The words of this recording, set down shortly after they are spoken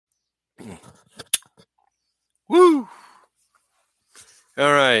Woo!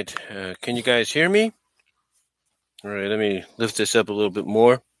 All right. Can you guys hear me? All right. Let me lift this up a little bit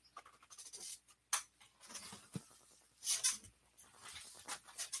more.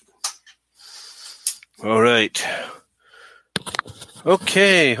 All right.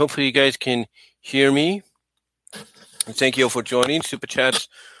 Okay. Hopefully you guys can hear me. And thank you all for joining. Super chats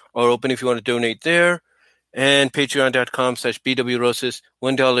are open if you want to donate there. And patreon.com/BWRosis.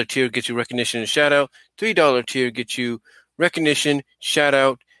 $1 tier gets you recognition and shout out. $3 tier gets you recognition, shout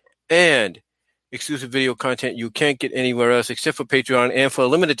out, and exclusive video content you can't get anywhere else except for Patreon and for a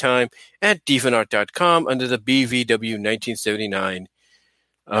limited time at deviantart.com under the BVW1979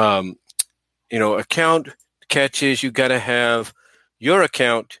 account. Catch is you got to have your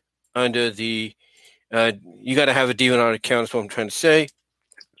account under the you got to have a DeviantArt account is what I'm trying to say.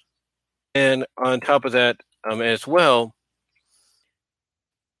 And on top of that, as well,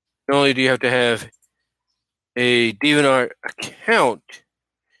 not only do you have to have a DeviantArt account,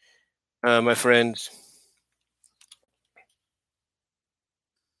 my friends,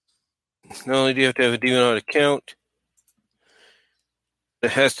 not only do you have to have a DeviantArt account,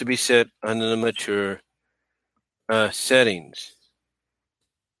 it has to be set under the mature settings.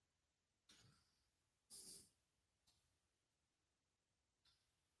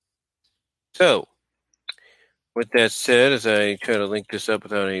 So, with that said, as I try to link this up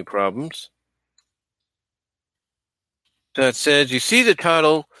without any problems, that said, you see the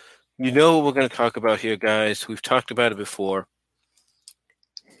title, you know what we're going to talk about here, guys. We've talked about it before.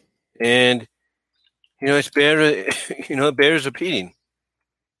 And, it bears repeating.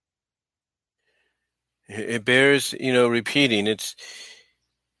 It bears, repeating.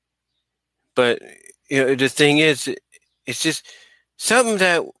 But the thing is, it's just something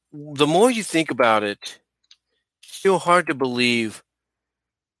that the more you think about it, it's still hard to believe,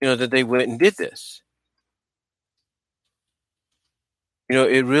 that they went and did this.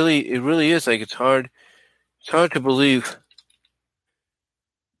 It really is like it's hard to believe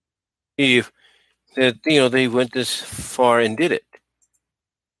that they went this far and did it.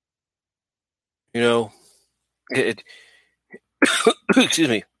 It excuse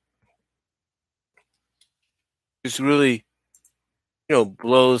me. It's really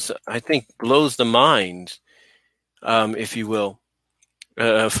blows the mind, if you will,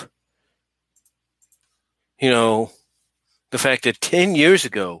 of the fact that 10 years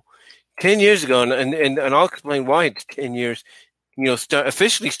ago, and I'll explain why it's 10 years,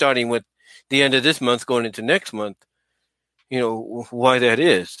 officially starting with the end of this month, going into next month, why that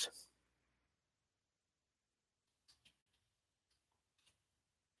is.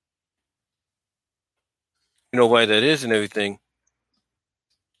 Why that is and everything.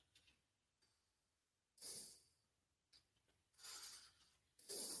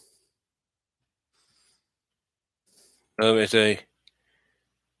 As I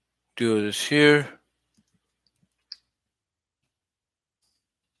do this here.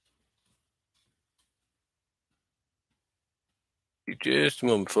 Just a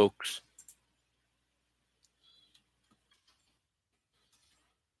moment, folks.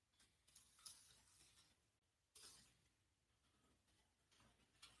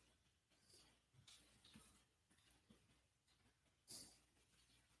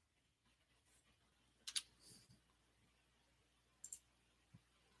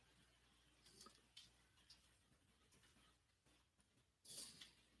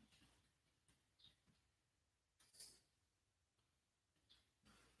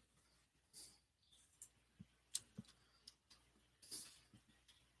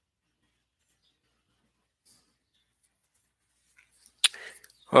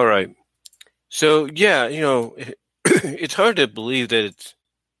 All right. So, yeah, it's hard to believe that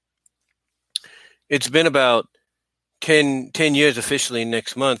it's been about 10 years officially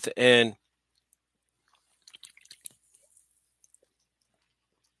next month. And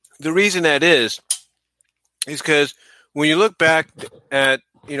the reason that is because when you look back at,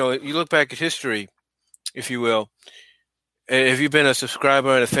 history, if you will, if you've been a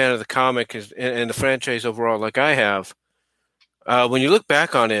subscriber and a fan of the comic and the franchise overall, like I have, when you look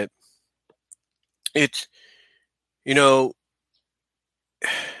back on it, it's, the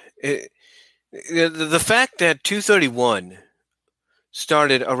fact that 231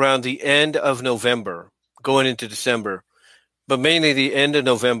 started around the end of November, going into December, but mainly the end of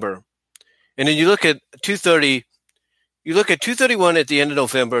November. And then you look at 230, you look at 231 at the end of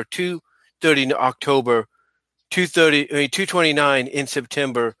November, 230 in October, 229 in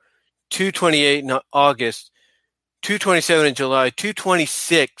September, 228 in August, 227 in July,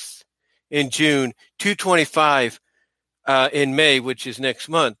 226 in June, 225 in May, which is next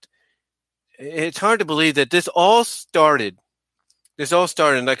month. it's hard to believe that this all started.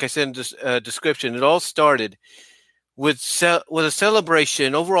 Like I said in this description, it all started with a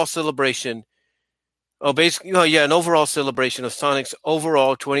celebration, overall celebration. Oh, basically, an overall celebration of Sonic's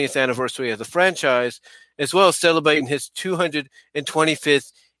overall 20th anniversary as a franchise, as well as celebrating his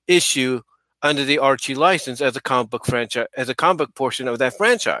 225th issue under the Archie license as a comic book franchise, as a comic book portion of that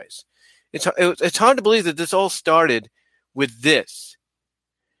franchise. It's hard to believe that this all started with this,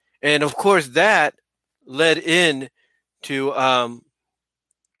 and of course that led in,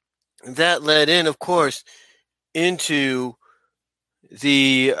 of course, into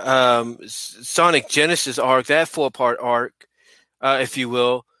the Sonic Genesis arc, that 4-part arc, if you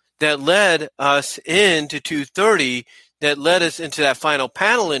will, that led us into 230, that led us into that final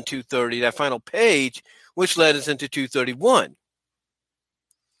panel in 230, that final page, which led us into 231.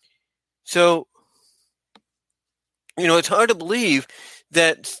 So, it's hard to believe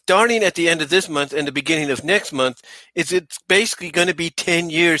that starting at the end of this month and the beginning of next month, it's basically going to be 10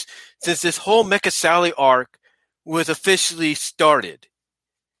 years since this whole Mecha Sally arc was officially started.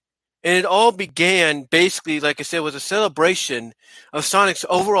 And it all began, basically, like I said, was a celebration of Sonic's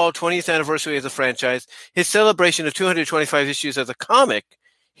overall 20th anniversary as a franchise, his celebration of 225 issues as a comic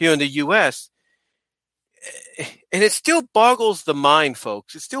here in the U.S. And it still boggles the mind,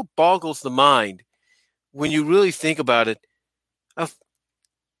 folks. It still boggles the mind when you really think about it, of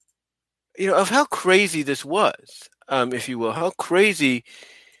how crazy this was, if you will, how crazy,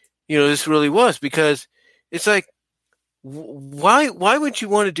 this really was, because it's like, why would you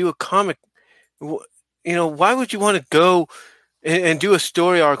want to do a comic? Why would you want to go and do a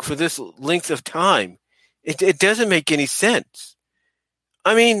story arc for this length of time? It doesn't make any sense.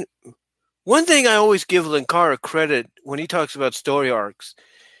 I mean, one thing I always give Linkara credit when he talks about story arcs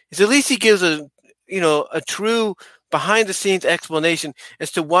is at least he gives a true behind the scenes explanation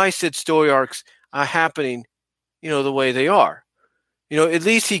as to why said story arcs are happening, the way they are. At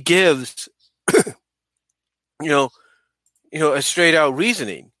least he gives, a straight out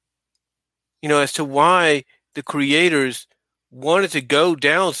reasoning, as to why the creators wanted to go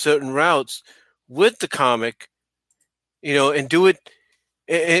down certain routes with the comic, and do it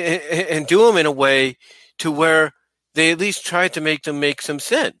and do them in a way to where they at least tried to make them make some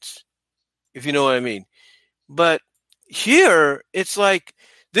sense, if you know what I mean. But here, it's like,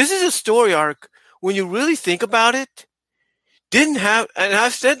 this is a story arc, when you really think about it, didn't have, and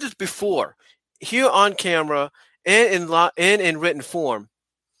I've said this before, here on camera and in written form,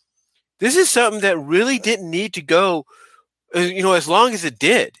 this is something that really didn't need to go, as long as it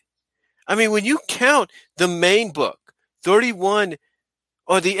did. I mean, when you count the main book, 31,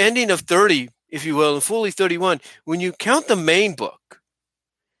 or the ending of 30, if you will, and fully 31, when you count the main book,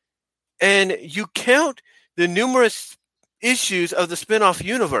 and you count the numerous issues of the spin-off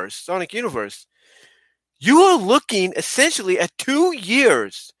universe, Sonic Universe, you are looking essentially at 2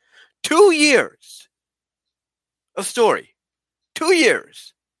 years of story. 2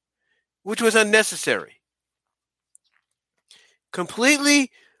 years, which was unnecessary.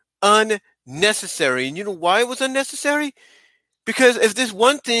 Completely unnecessary. And you know why it was unnecessary? Because if there's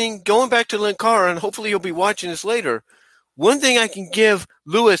one thing, going back to Linkara, and hopefully you'll be watching this later, one thing I can give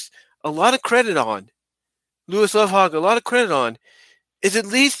Lewis a lot of credit on, Lewis Lovehog a lot of credit on, is at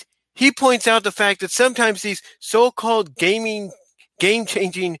least he points out the fact that sometimes these so-called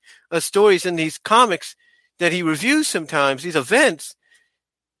game-changing stories in these comics that he reviews sometimes, these events,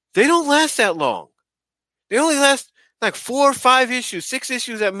 they don't last that long. They only last like 4 or 5 issues, 6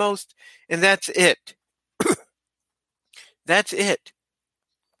 issues at most, and that's it. That's it.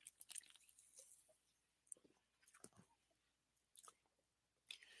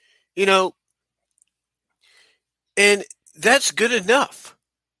 And that's good enough.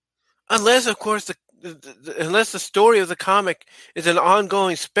 Unless, of course, unless the story of the comic is an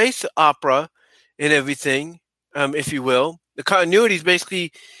ongoing space opera and everything, if you will. The continuity is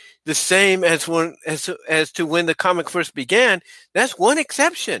basically the same as to when the comic first began. That's one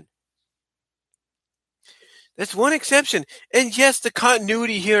exception. That's one exception. And yes, the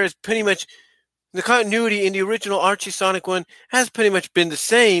continuity here is pretty much, the continuity in the original Archie Sonic one has pretty much been the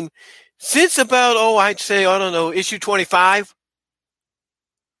same since about, I'd say, issue 25.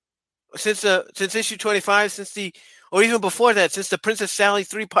 Since issue 25, or even before that, since the Princess Sally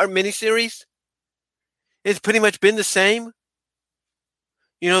 3-part miniseries, it's pretty much been the same.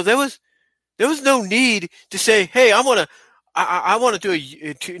 There was no need to say, hey, I want to do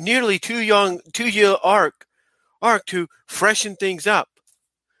a nearly 2-year arc to freshen things up.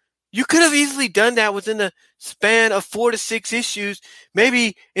 You could have easily done that within the span of 4 to 6 issues,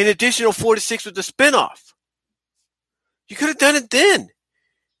 maybe an additional 4 to 6 with the spinoff. You could have done it then.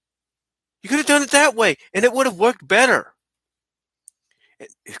 You could have done it that way, and it would have worked better.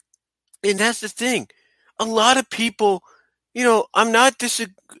 And that's the thing. A lot of people, I'm not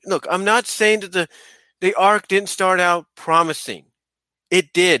look, I'm not saying that the arc didn't start out promising.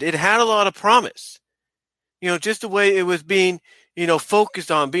 It did. It had a lot of promise. Just the way it was being,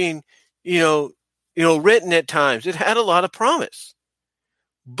 focused on, being, written at times. It had a lot of promise.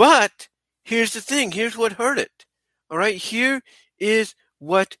 But here's the thing. Here's what hurt it. All right. Here is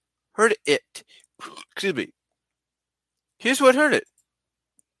what hurt it. Excuse me. Here's what hurt it.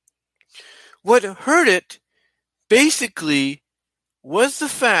 What hurt it basically was the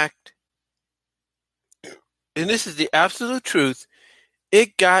fact, and this is the absolute truth,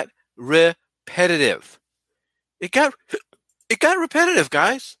 it got repetitive. It got repetitive,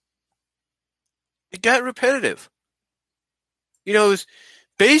 guys. It got repetitive. It was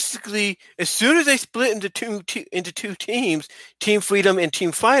basically, as soon as they split into two teams, Team Freedom and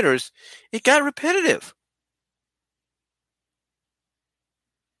Team Fighters, it got repetitive.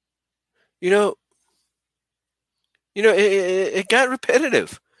 It got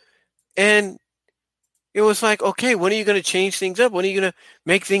repetitive. And it was like, okay, when are you going to change things up? When are you going to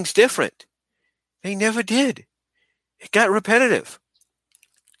make things different? They never did. It got repetitive.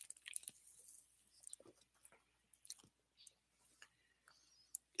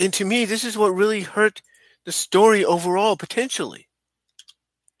 And to me, this is what really hurt the story overall, potentially.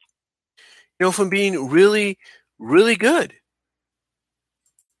 From being really, really good.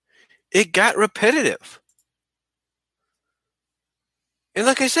 It got repetitive. And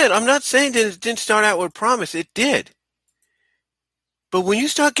like I said, I'm not saying that it didn't start out with promise. It did. But when you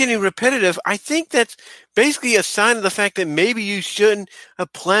start getting repetitive, I think that's basically a sign of the fact that maybe you shouldn't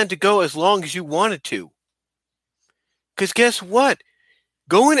have planned to go as long as you wanted to. Because guess what?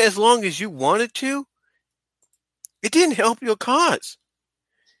 Going as long as you wanted to, it didn't help your cause.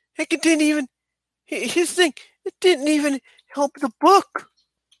 Heck, it didn't even, here's the thing, it didn't even help the book.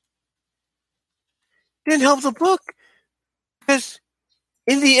 It didn't help the book. Because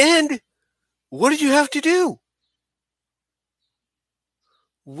in the end, what did you have to do?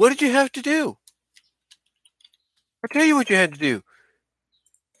 What did you have to do? I'll tell you what you had to do.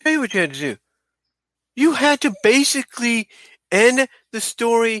 You had to basically end the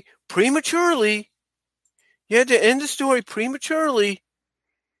story prematurely. You had to end the story prematurely.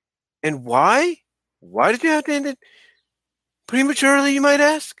 And why? Why did you have to end it prematurely, you might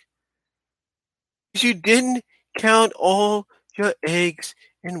ask? Because you didn't count all your eggs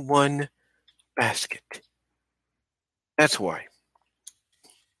in one basket. That's why.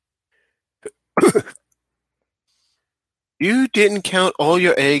 You didn't count all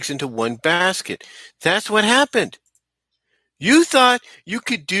your eggs into one basket. That's what happened. You thought you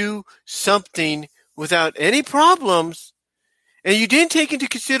could do something without any problems, and you didn't take into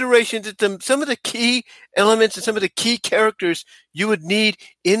consideration that some of the key elements and some of the key characters you would need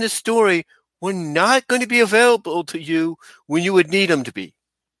in the story were not going to be available to you when you would need them to be.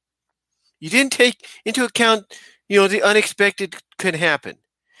 You didn't take into account, the unexpected could happen.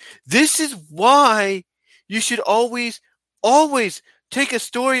 This is why you should always take a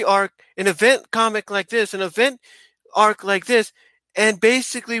story arc, an event comic like this, an event arc like this, and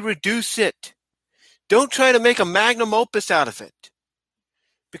basically reduce it. Don't try to make a magnum opus out of it.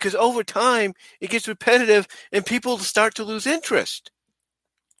 Because over time, it gets repetitive and people start to lose interest.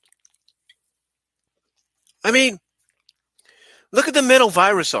 I mean, look at the Metal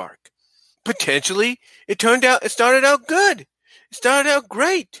Virus arc. Potentially, it started out good. It started out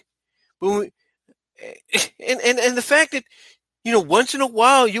great. But and the fact that, once in a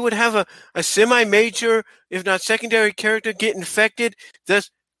while you would have a semi-major, if not secondary character get infected,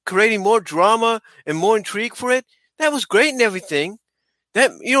 thus creating more drama and more intrigue for it, that was great and everything.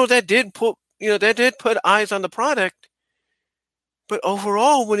 That did put eyes on the product. But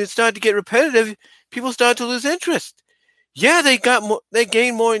overall, when it started to get repetitive, people started to lose interest. Yeah, they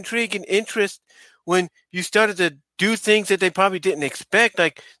gained more intrigue and interest when you started to do things that they probably didn't expect,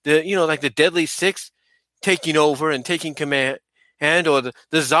 like the Deadly Six taking over and taking command, or the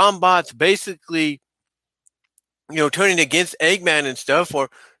Zombots basically, turning against Eggman and stuff, or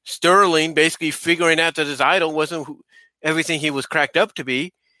Sterling basically figuring out that his idol wasn't everything he was cracked up to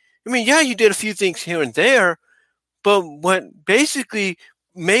be. I mean, yeah, you did a few things here and there, but what basically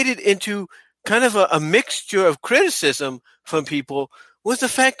made it into kind of a mixture of criticism from people was the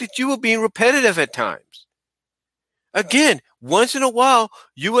fact that you were being repetitive at times. Again, once in a while,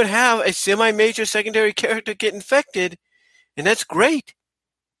 you would have a semi-major secondary character get infected, and that's great.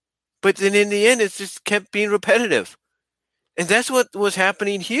 But then in the end, it just kept being repetitive. And that's what was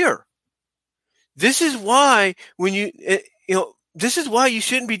happening here. This is why when this is why you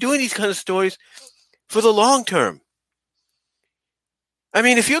shouldn't be doing these kind of stories for the long term. I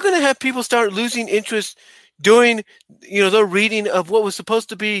mean, if you're going to have people start losing interest doing, the reading of what was supposed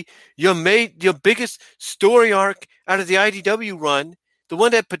to be your biggest story arc out of the IDW run, the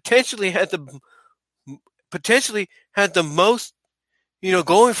one that potentially had the most,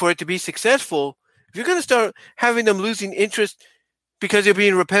 going for it to be successful, if you're going to start having them losing interest because they're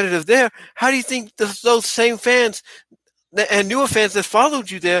being repetitive there, how do you think those same fans and newer fans that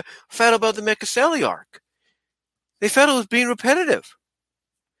followed you there felt about the Mecha Sally arc? They felt it was being repetitive.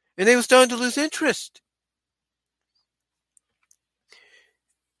 And they were starting to lose interest.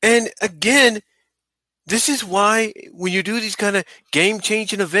 And again, this is why when you do these kind of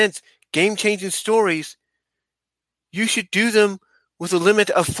game-changing events, game-changing stories, you should do them with a limit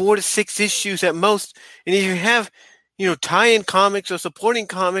of 4 to 6 issues at most. And if you have, tie-in comics or supporting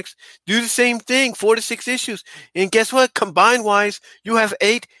comics, do the same thing, 4 to 6 issues. And guess what? Combined-wise, you have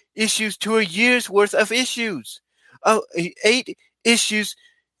 8 issues to a year's worth of issues. 8 issues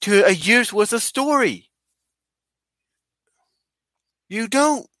to a year's worth of story. You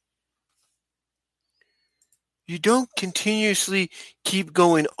don't continuously keep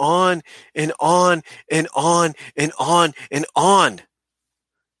going on and on and on and on and on,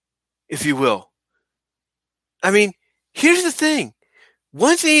 if you will. I mean, here's the thing.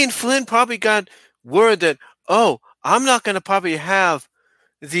 Once Ian Flynn probably got word that, I'm not going to probably have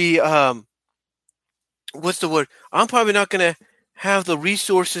the, I'm probably not going to have the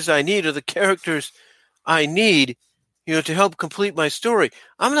resources I need or the characters I need, to help complete my story.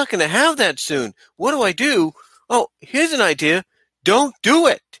 I'm not going to have that soon. What do I do? Oh, here's an idea. Don't do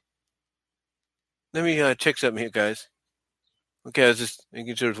it. Let me check something here, guys. Okay, I was just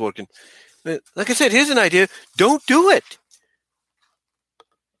making sure it's working. But like I said, here's an idea. Don't do it.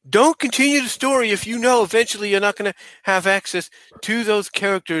 Don't continue the story if you know eventually you're not going to have access to those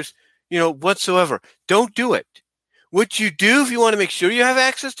characters, whatsoever. Don't do it. What you do if you want to make sure you have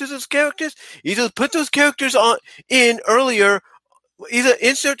access to those characters, either put those characters in earlier, either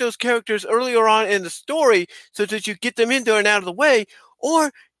insert those characters earlier on in the story so that you get them in there and out of the way,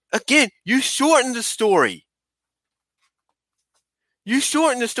 or again, you shorten the story. I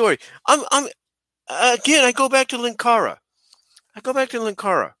go back to Linkara.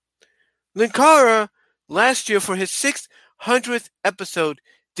 Linkara last year for his 600th episode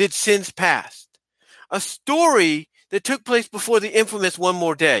did Sins Past, a story that took place before the infamous One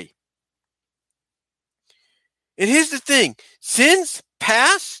More Day. And here's the thing. Sins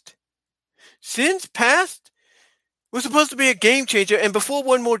Past was supposed to be a game changer, and before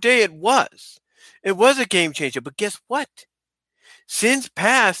One More Day it was. It was a game changer, but guess what? Sins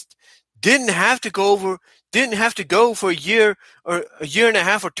Past didn't have to go for a year or a year and a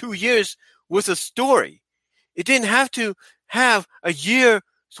half or 2 years worth of story. It didn't have to have a year's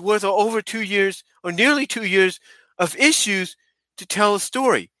worth or over 2 years or nearly 2 years of issues to tell a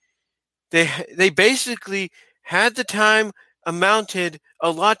story. They basically had the time allotted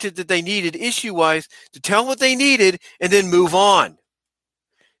that they needed issue-wise to tell what they needed and then move on.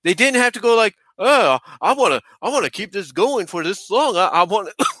 They didn't have to go like, I want to keep this going for this long. I want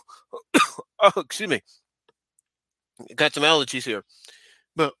to excuse me. Got some allergies here.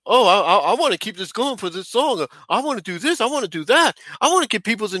 But, I want to keep this going for this long. I want to do this. I want to do that. I want to get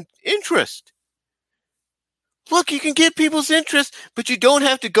people's interest. Look, you can get people's interest, but you don't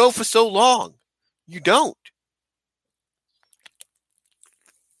have to go for so long. You don't.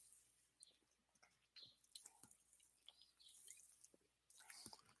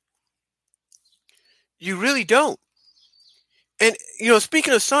 You really don't. And,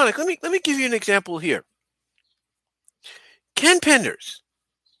 speaking of Sonic, let me give you an example here. Ken Penders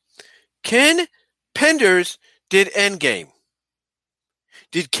did Endgame.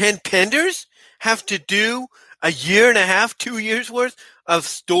 Did Ken Penders have to do a year and a half, 2 years worth of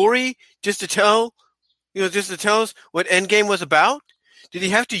story just to tell us what Endgame was about? Did he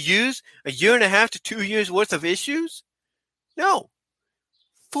have to use a year and a half to 2 years worth of issues? No.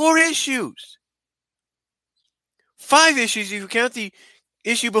 4 issues. 5 issues if you count the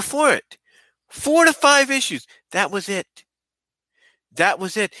issue before it. 4 to 5 issues. That was it.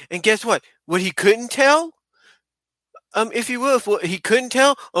 And guess what? What he couldn't tell, if you will, what he couldn't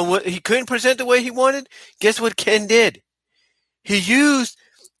tell or what he couldn't present the way he wanted, guess what Ken did? He used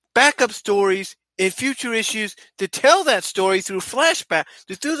backup stories in future issues to tell that story through flashback,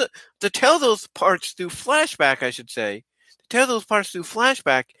 to tell those parts through flashback, I should say. To tell those parts through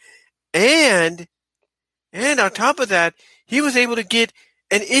flashback. And on top of that, he was able to get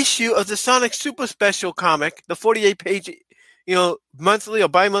an issue of the Sonic Super Special comic, the 48-page, monthly or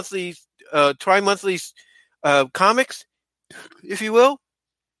bi-monthly, tri-monthly comics if you will.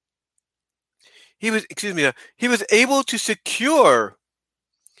 He was able to secure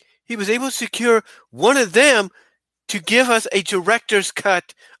one of them to give us a director's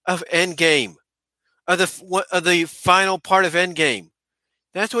cut of Endgame, of the final part of Endgame.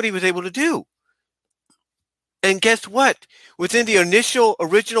 That's what he was able to do. And guess what? Within the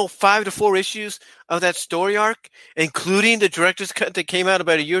original 5 to 4 issues of that story arc, including the director's cut that came out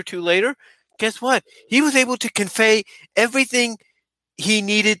about a year or two later, guess what? He was able to convey everything he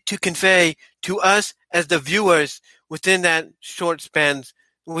needed to convey to us as the viewers within that short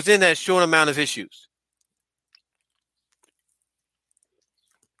amount of issues.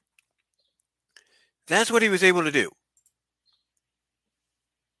 That's what he was able to do.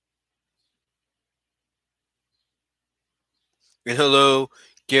 And hello,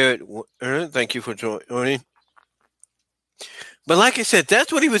 Garrett. Thank you for joining. But like I said,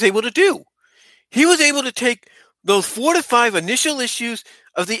 that's what he was able to do. He was able to take those 4 to 5 initial issues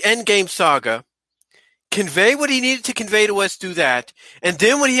of the Endgame saga, convey what he needed to convey to us through that, and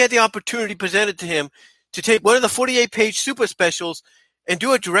then when he had the opportunity presented to him to take one of the 48-page super specials and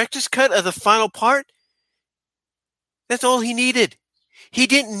do a director's cut of the final part, that's all he needed. He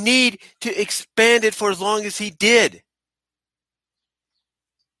didn't need to expand it for as long as he did.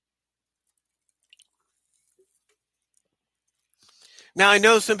 Now, I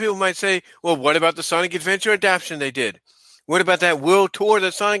know some people might say, well, what about the Sonic Adventure adaptation they did? What about that world tour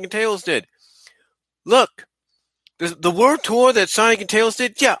that Sonic and Tails did? Look, the world tour that Sonic and Tails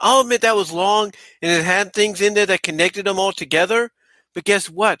did, yeah, I'll admit that was long and it had things in there that connected them all together. But guess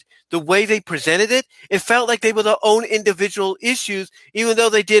what? The way they presented it, it felt like they were their own individual issues, even though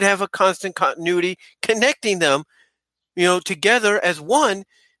they did have a constant continuity connecting them, together as one.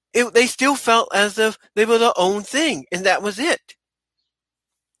 They still felt as if they were their own thing, and that was it.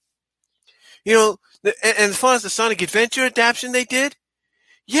 And as far as the Sonic Adventure adaptation they did,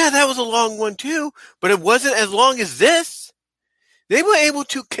 yeah, that was a long one too, but it wasn't as long as this. They were able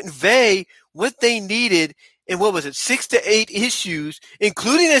to convey what they needed in, 6 to 8 issues,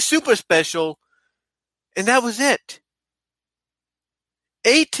 including a super special, and that was it.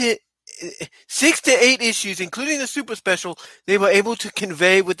 6 to 8 issues, including the super special, they were able to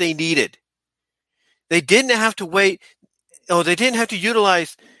convey what they needed. They didn't have to wait, they didn't have to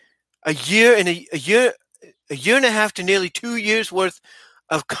utilize a year and a half to nearly 2 years worth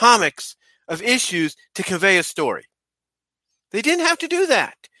of comics, of issues to convey a story. They didn't have to do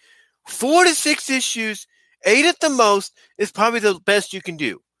that. 4 to 6 issues, 8 at the most, is probably the best you can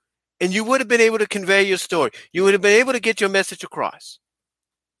do. And you would have been able to convey your story. You would have been able to get your message across.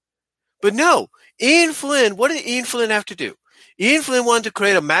 But no, Ian Flynn, what did Ian Flynn have to do? Ian Flynn wanted to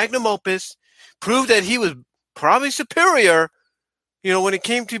create a magnum opus, prove that he was probably superior, when it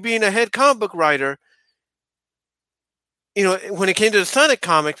came to being a head comic book writer, when it came to the Sonic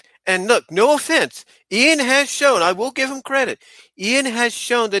comics. And look, no offense, Ian has shown, I will give him credit, Ian has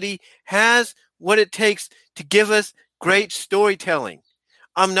shown that he has what it takes to give us great storytelling.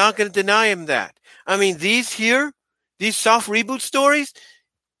 I'm not going to deny him that. I mean, these soft reboot stories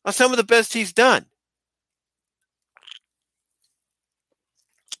are some of the best he's done.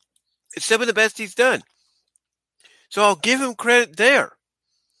 It's some of the best he's done. So I'll give him credit there.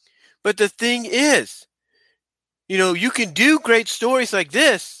 But the thing is, you can do great stories like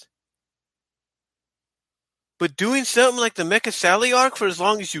this, but doing something like the Mecha Sally arc for as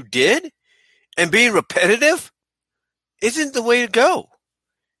long as you did and being repetitive isn't the way to go.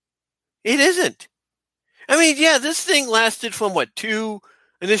 It isn't. I mean, yeah, this thing lasted from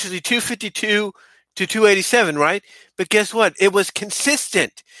initially 252 to 287, right? But guess what? It was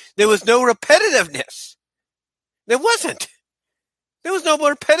consistent. There was no repetitiveness. There wasn't. There was no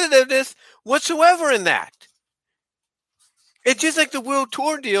repetitiveness whatsoever in that. It's just like the World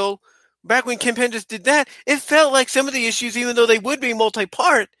Tour deal, back when Kim Penders did that, it felt like some of the issues, even though they would be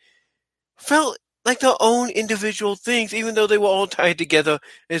multi-part, felt like their own individual things, even though they were all tied together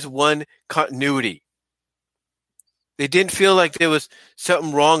as one continuity. They didn't feel like there was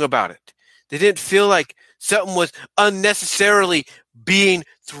something wrong about it. They didn't feel like something was unnecessarily being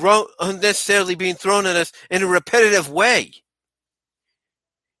thrown at us in a repetitive way.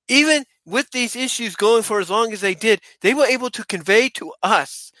 Even with these issues going for as long as they did, they were able to convey to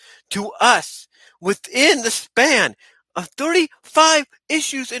us, within the span of 35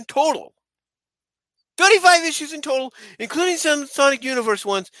 issues in total. 35 issues in total, including some Sonic Universe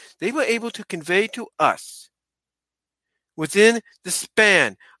ones, they were able to convey to us, within the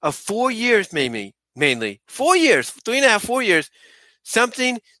span of 4 years, mainly 4 years, 3.5, 4 years,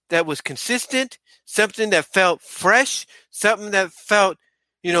 something that was consistent, something that felt fresh, something that felt,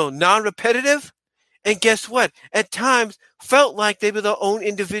 non-repetitive, And guess what? At times felt like they were their own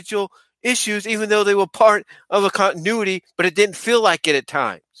individual issues, even though they were part of a continuity, but it didn't feel like it at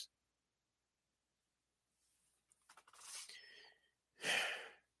times.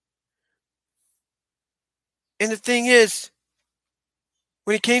 And the thing is,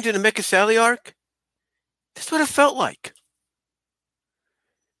 when it came to the Mecha Sally arc, that's what it felt like.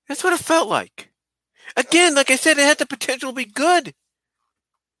 That's what it felt like. Again, like I said, it had the potential to be good,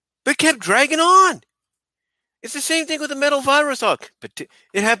 but it kept dragging on. It's the same thing with the Metal Virus arc. But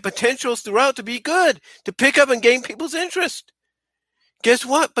it had potentials throughout to be good, to pick up and gain people's interest. Guess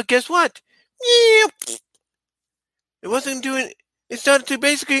what? It wasn't doing. It started to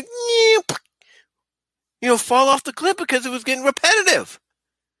basically, fall off the cliff because it was getting repetitive.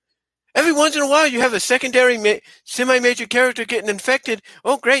 Every once in a while, you have a secondary semi-major character getting infected.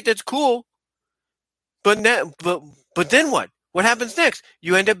 Oh, great, that's cool. But then what? What happens next?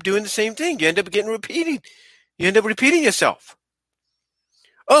 You end up doing the same thing. You end up repeating yourself.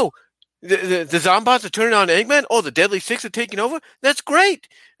 Oh, the Zombots are turning on Eggman. Oh, the Deadly Six are taking over. That's great.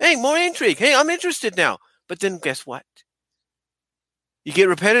 Hey, more intrigue. Hey, I'm interested now. But then guess what? You get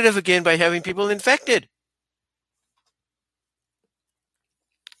repetitive again by having people infected.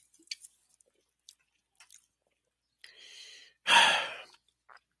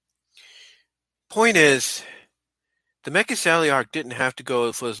 Point is, the Mecha Sally arc didn't have to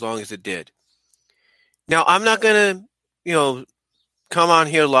go for as long as it did. Now, I'm not going to, come on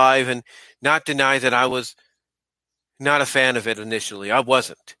here live and not deny that I was not a fan of it initially. I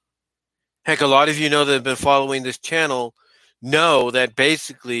wasn't. Heck, a lot of you know that have been following this channel know that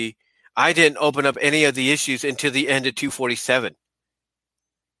basically I didn't open up any of the issues until the end of 247.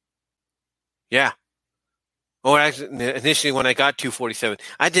 Yeah. Or actually, initially when I got 247,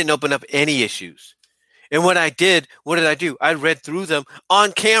 I didn't open up any issues. And what did I do? I read through them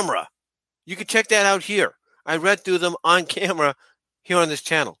on camera. You can check that out here. I read through them on camera here on this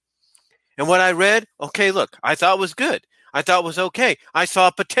channel. And what I read, okay, look, I thought was good. I thought was okay. I saw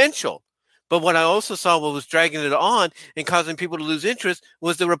potential. But what I also saw, what was dragging it on and causing people to lose interest,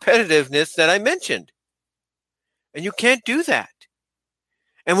 was the repetitiveness that I mentioned. And you can't do that.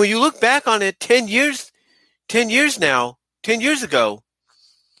 And when you look back on it 10 years ago,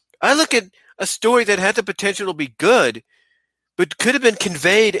 I look at a story that had the potential to be good, but could have been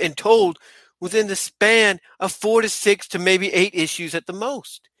conveyed and told within the span of 4 to 6 to maybe 8 issues at the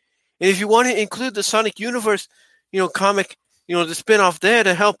most. And if you want to include the Sonic Universe, comic, the spinoff there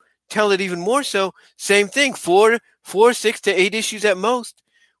to help tell it even more so, same thing, 4, 6 to 8 issues at most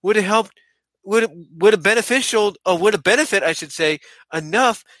would have helped, would have benefit, I should say,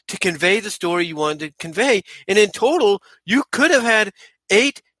 enough to convey the story you wanted to convey. And in total, you could have had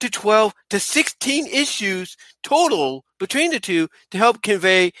 8 to 12 to 16 issues total between the two to help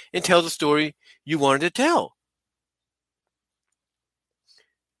convey and tell the story you wanted to tell.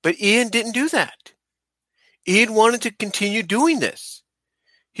 But Ian didn't do that. Ian wanted to continue doing this.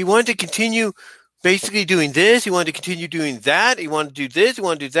 He wanted to continue basically doing this. He wanted to continue doing that. He wanted to do this. He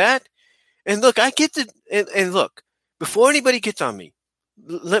wanted to do that. And look, I get the and look, before anybody gets on me,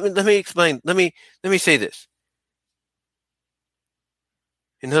 let me explain. Let me say this.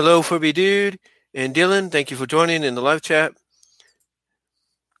 And hello, Furby Dude and Dylan. Thank you for joining in the live chat.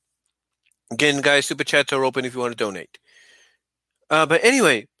 Again, guys, super chats are open if you want to donate. But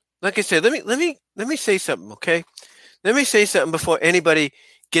anyway, like I said, let me say something, okay? Let me say something before anybody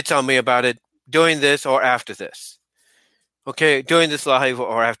gets on me about it during this or after this. Okay, during this live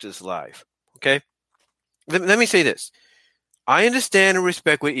or after this live. Okay? Let me say this. I understand and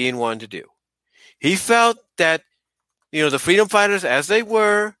respect what Ian wanted to do. He felt that, the freedom fighters, as they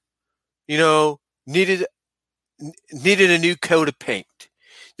were, needed a new coat of paint.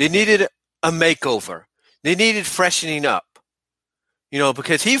 They needed a makeover. They needed freshening up.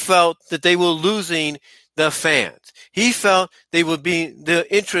 Because he felt that they were losing the fans. He felt the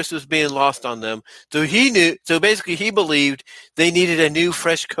interest was being lost on them. So basically he believed they needed a new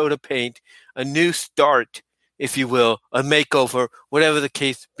fresh coat of paint, a new start, if you will, a makeover, whatever the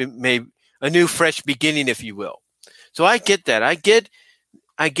case may be, a new fresh beginning, if you will. So I get that. I get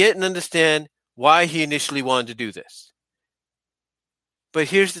and understand why he initially wanted to do this. But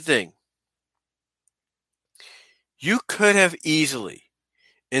here's the thing. You could have easily,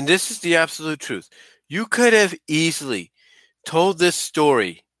 and this is the absolute truth, you could have easily told this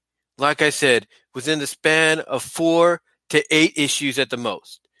story, like I said, within the span of 4 to 8 issues at the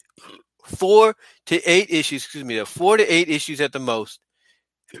most. 4 to 8 issues, 4 to 8 issues at the most,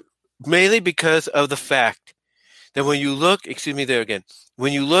 mainly because of the fact that when you look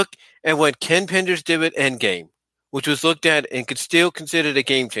at what Ken Penders did with Endgame, which was looked at and could still considered a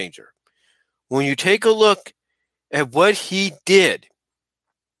game changer, when you take a look at what he did,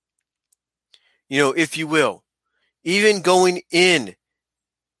 if you will, even going in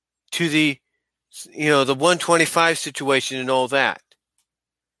to the 125 situation and all that,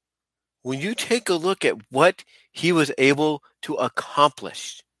 when you take a look at what he was able to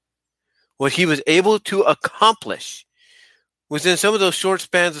accomplish, within some of those short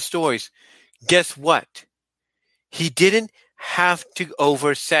spans of stories, guess what? He didn't have to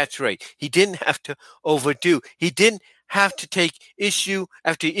oversaturate. He didn't have to overdo. He didn't have to take issue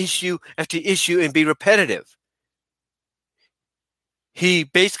after issue after issue and be repetitive. He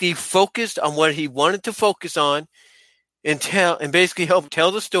basically focused on what he wanted to focus on and basically helped tell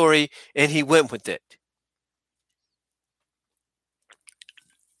the story, and he went with it.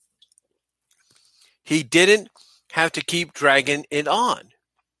 He didn't have to keep dragging it on.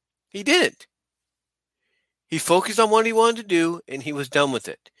 He didn't. He focused on what he wanted to do, and he was done with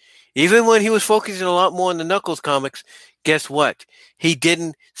it. Even when he was focusing a lot more on the Knuckles comics, guess what? He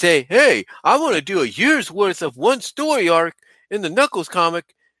didn't say, hey, I want to do a year's worth of one story arc in the Knuckles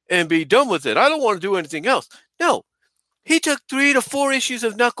comic and be done with it. I don't want to do anything else. No. He took 3 to 4 issues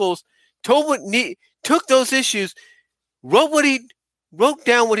of Knuckles, took those issues, wrote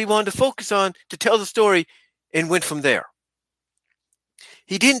down what he wanted to focus on to tell the story, and went from there.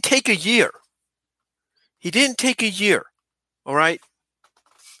 He didn't take a year. All right?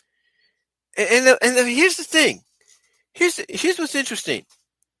 And here's the thing. Here's what's interesting.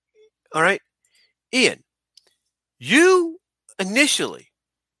 All right? Ian, you initially,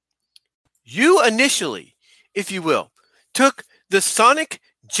 if you will, took the Sonic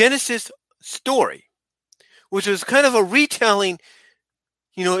Genesis story, which was kind of a retelling,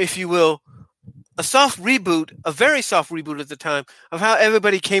 if you will, a very soft reboot at the time of how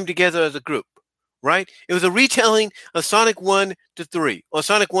everybody came together as a group, right? It was a retelling of Sonic 1 to 3, or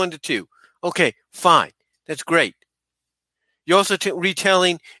Sonic 1 to 2. Okay, fine. That's great. You're also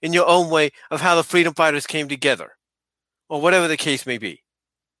retelling in your own way of how the Freedom Fighters came together, or whatever the case may be.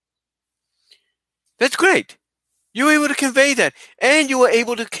 That's great. You were able to convey that, and you were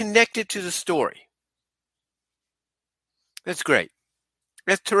able to connect it to the story. That's great.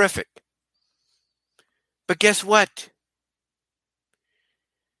 That's terrific. But guess what?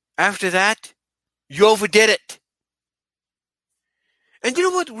 After that, you overdid it. And you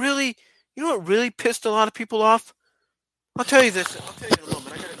know what really pissed a lot of people off? I'll tell you this. I'll tell you in a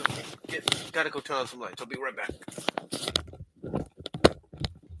moment. I gotta go turn on some lights. I'll be right back.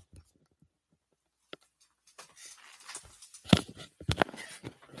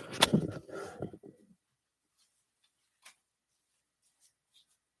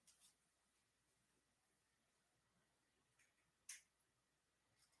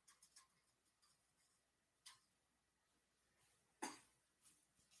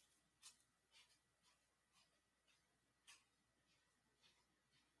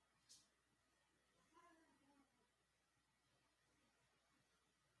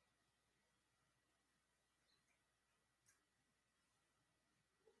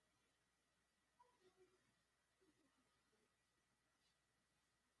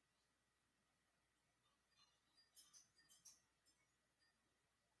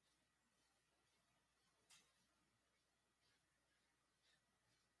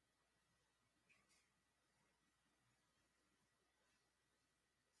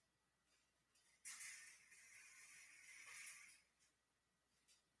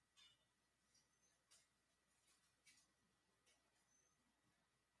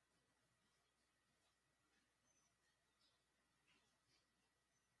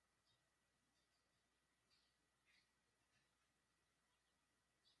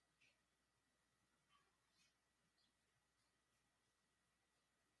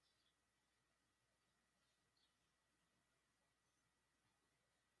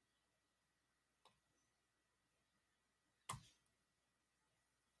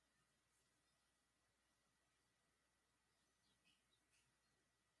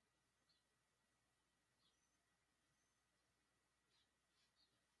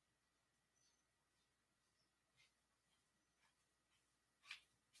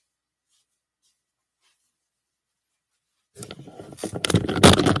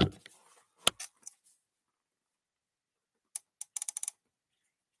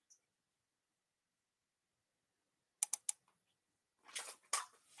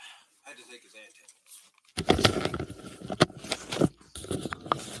 I had to take his Zantex.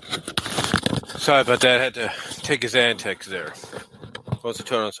 Sorry about that. I had to take his Zantex there. Supposed to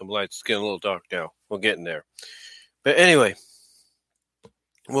turn on some lights. It's getting a little dark now. We're getting there. But anyway,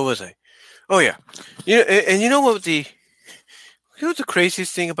 what was I? Oh yeah, and you know what You know what the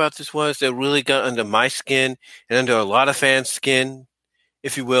craziest thing about this was that really got under my skin and under a lot of fans' skin,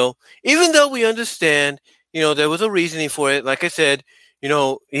 if you will. Even though we understand, there was a reasoning for it. Like I said,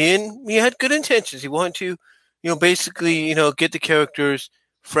 Ian, he had good intentions. He wanted to, basically, get the characters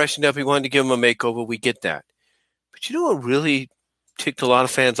freshened up. He wanted to give them a makeover. We get that. But you know what really ticked a lot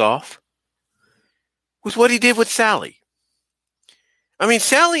of fans off? Was what he did with Sally. I mean,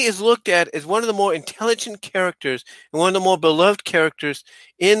 Sally is looked at as one of the more intelligent characters and one of the more beloved characters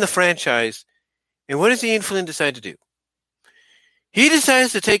in the franchise. And what does Ian Flynn decide to do? He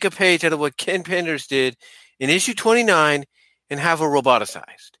decides to take a page out of what Ken Penders did in issue 29 and have her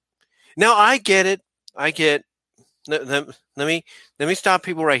roboticized. Now, I get it. Let me stop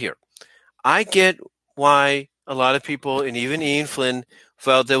people right here. I get why a lot of people, and even Ian Flynn,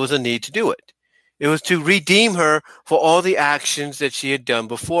 felt there was a need to do it. It was to redeem her for all the actions that she had done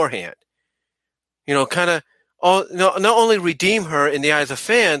beforehand. Not only redeem her in the eyes of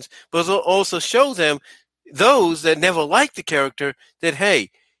fans, but also show them, those that never liked the character, that, hey,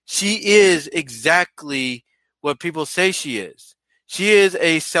 she is exactly what people say she is. She is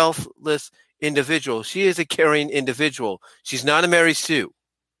a selfless individual. She is a caring individual. She's not a Mary Sue.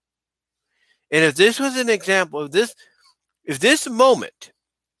 And if this was an example of this, if this moment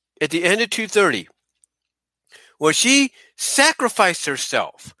at the end of 230, where she sacrificed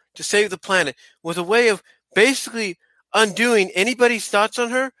herself to save the planet, was a way of basically undoing anybody's thoughts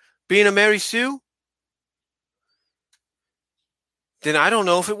on her being a Mary Sue, then I don't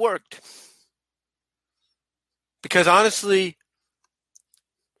know if it worked. Because honestly,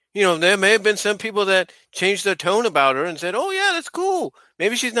 there may have been some people that changed their tone about her and said, oh yeah, that's cool.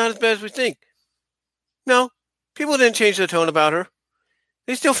 Maybe she's not as bad as we think. No, people didn't change their tone about her.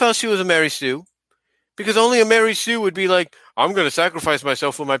 They still felt she was a Mary Sue. Because only a Mary Sue would be like, I'm going to sacrifice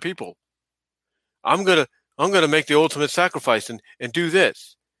myself for my people. I'm going to make the ultimate sacrifice and do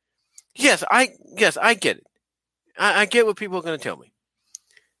this. Yes, I get it. I get what people are going to tell me.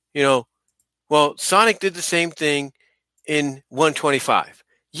 Well, Sonic did the same thing in 125.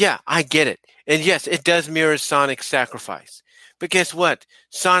 Yeah, I get it. And yes, it does mirror Sonic's sacrifice. But guess what?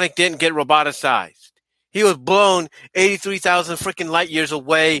 Sonic didn't get roboticized. He was blown 83,000 freaking light years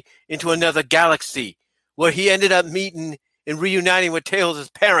away into another galaxy, where he ended up meeting and reuniting with Tails'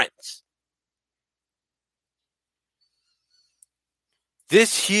 parents.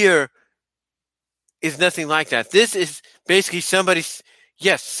 This here is nothing like that. This is basically somebody,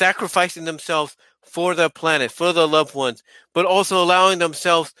 yes, sacrificing themselves for their planet, for their loved ones, but also allowing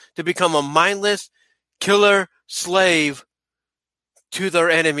themselves to become a mindless killer slave to their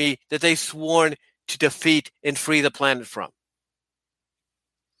enemy that they've sworn to defeat and free the planet from.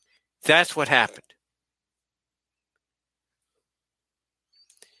 That's what happened.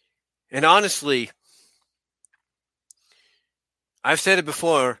 And honestly, I've said it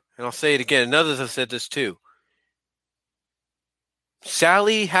before, and I'll say it again, and others have said this too.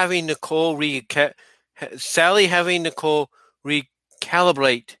 Sally having Nicole recalibrate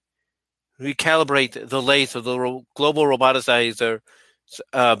the lathe of the global roboticizer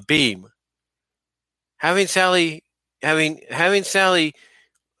beam. Having Sally,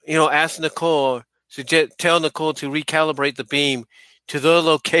 ask Nicole to tell Nicole to recalibrate the beam to the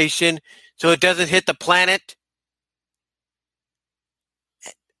location so it doesn't hit the planet.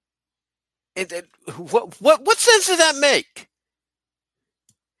 What sense does that make?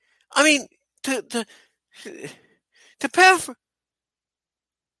 I mean, to paraphrase.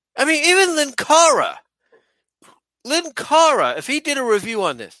 I mean, even Linkara, if he did a review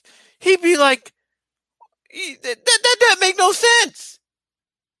on this, he'd be like, that makes no sense.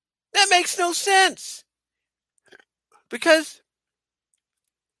 That makes no sense. Because,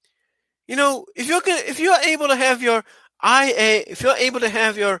 if you're able to have your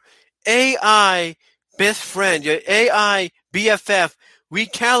AI best friend, your AI BFF,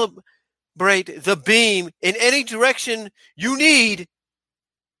 recalibrate the beam in any direction you need,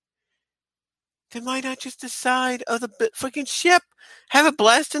 then why not just decide of the freaking ship, have it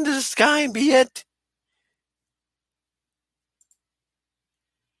blast into the sky and be it?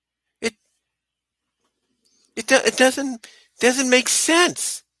 It doesn't make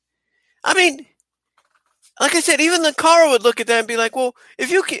sense. I mean, like I said, even the car would look at that and be like, well, if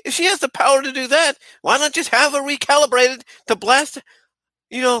she has the power to do that, why not just have her recalibrated to blast,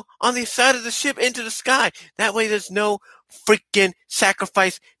 on the side of the ship into the sky? That way there's no freaking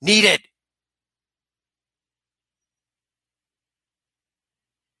sacrifice needed.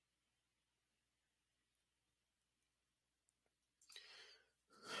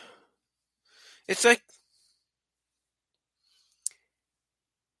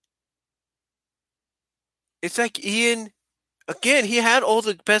 It's like Ian again, he had all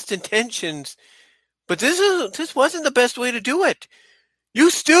the best intentions, but this wasn't the best way to do it. You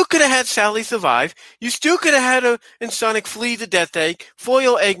still could have had Sally survive. You still could have had and Sonic flee the Death Egg,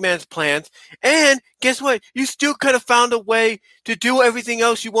 foil Eggman's plans, and guess what? You still could have found a way to do everything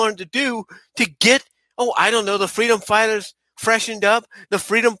else you wanted to do to get, I don't know, the Freedom Fighters freshened up, the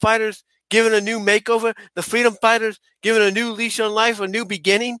Freedom Fighters given a new makeover, the Freedom Fighters given a new leash on life, a new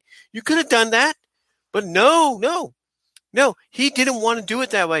beginning. You could have done that, but no, he didn't want to do it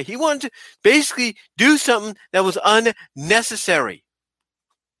that way. He wanted to basically do something that was unnecessary.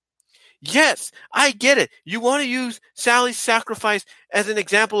 Yes, I get it. You want to use Sally's sacrifice as an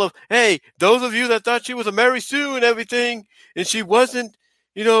example of, hey, those of you that thought she was a Mary Sue and everything, and she wasn't,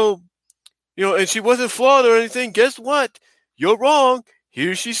 and she wasn't flawed or anything, guess what? You're wrong.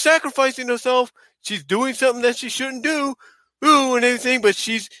 Here she's sacrificing herself. She's doing something that she shouldn't do, and everything, but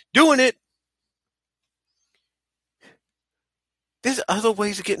she's doing it. There's other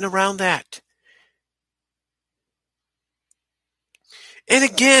ways of getting around that. And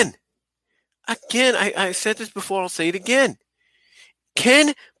again, I said this before, I'll say it again.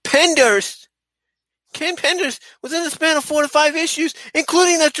 Ken Penders within the span of 4 to 5 issues,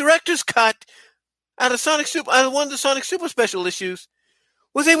 including the director's cut out of one of the Sonic Super Special issues,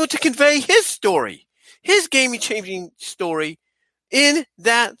 was able to convey his story, his game-changing story, in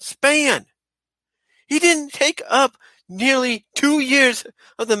that span. He didn't take up nearly 2 years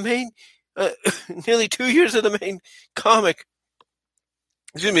of the main, comic.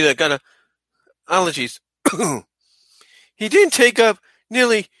 Excuse me, that got allergies. He didn't take up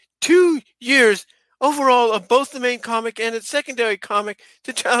nearly 2 years overall of both the main comic and its secondary comic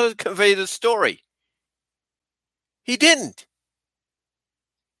to try to convey the story. He didn't.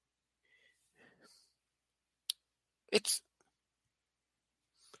 It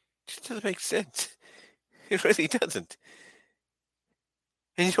just doesn't make sense. It really doesn't.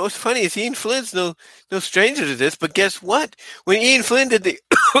 And you know what's funny is Ian Flynn's no stranger to this, but guess what? When Ian Flynn did the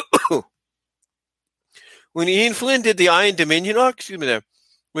Iron Dominion arc,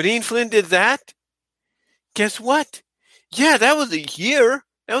 when Ian Flynn did that, guess what? Yeah, that was a year.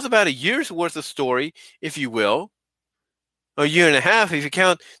 That was about a year's worth of story, if you will. A year and a half if you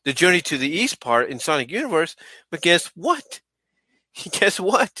count the Journey to the East part in Sonic Universe. But guess what?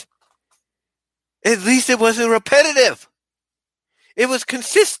 At least it wasn't repetitive. It was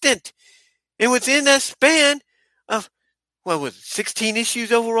consistent. And within that span of, 16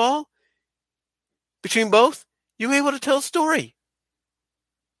 issues overall? Between both, you were able to tell a story.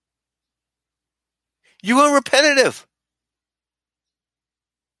 You weren't repetitive.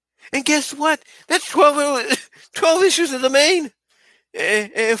 And guess what? That's 12 issues of the main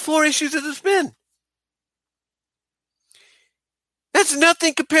and 4 issues of the spin. That's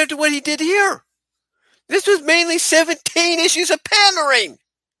nothing compared to what he did here. This was mainly 17 issues of pandering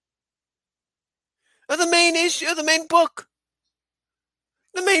of the main issue of the main book.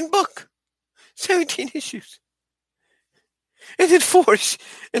 The main book. 17 issues. And then 4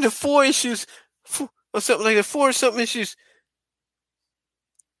 issues, or something like that, 4 or something issues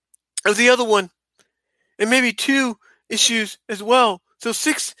of the other one. And maybe 2 issues as well. So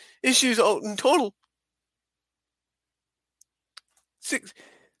 6 issues in total. 6,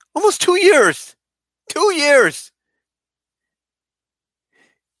 almost 2 years. 2 years.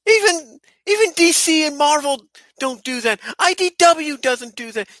 Even DC and Marvel don't do that. IDW doesn't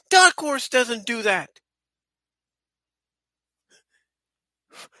do that. Dark Horse doesn't do that.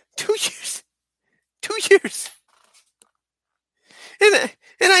 2 years. 2 years. And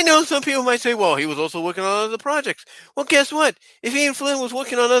I know some people might say, well, he was also working on other projects. Well, guess what? If Ian Flynn was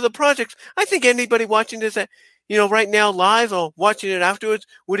working on other projects, I think anybody watching this right now live or watching it afterwards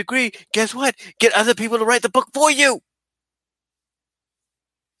would agree. Guess what? Get other people to write the book for you.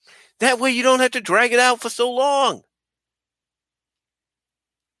 That way you don't have to drag it out for so long.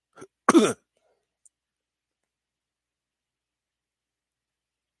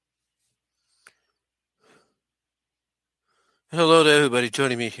 Hello to everybody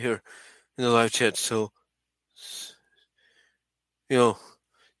joining me here in the live chat. So,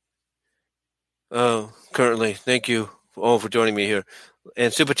 currently, thank you all for joining me here.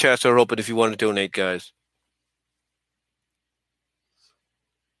 And super chats are open if you want to donate, guys.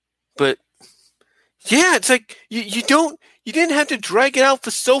 But yeah, it's like you didn't have to drag it out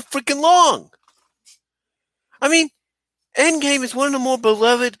for so freaking long. I mean, Endgame is one of the more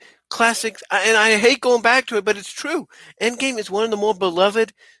beloved classics, and I hate going back to it, but it's true. Endgame is one of the more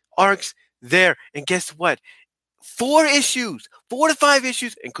beloved arcs there. And guess what? 4 to 5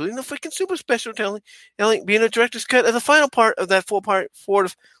 issues, including the freaking super special telling being a director's cut of the final part of that four part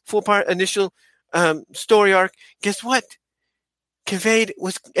initial story arc. Guess what?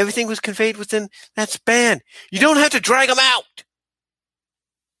 everything was conveyed within that span. You don't have to drag them out.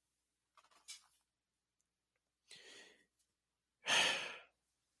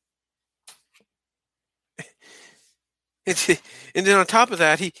 And then on top of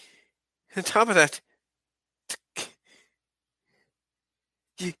that,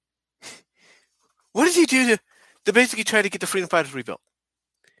 what does he do to basically try to get the freedom fighters rebuilt?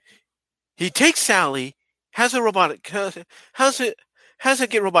 He takes Sally, has her get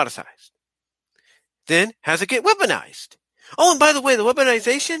roboticized, then has her get weaponized. Oh, and by the way, the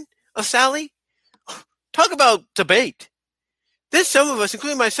weaponization of Sally, talk about debate. There's some of us,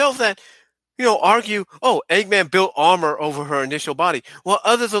 including myself, that argue, oh, Eggman built armor over her initial body. While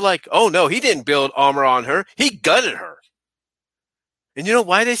others are like, oh no, he didn't build armor on her. He gutted her. And you know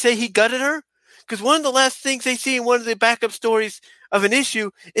why they say he gutted her? Because one of the last things they see in one of the backup stories of an issue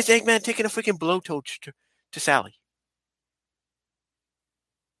is Eggman taking a freaking blowtorch to Sally.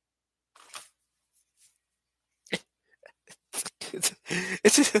 It's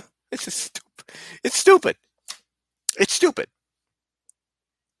stupid. It's stupid.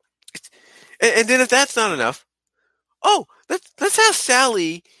 And then if that's not enough, let's have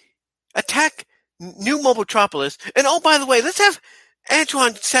Sally attack New Mobotropolis, and oh, by the way, let's have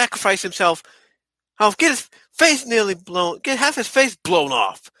Antoine sacrifice himself. Get his face have his face blown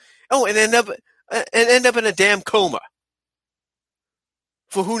off. Oh, and end up in a damn coma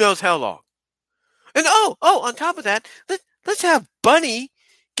for who knows how long. And on top of that, let's have Bunny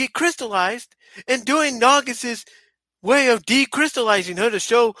get crystallized, and doing Nogus's way of decrystallizing her to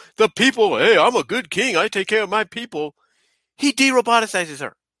show the people, hey, I'm a good king. I take care of my people. He de-roboticizes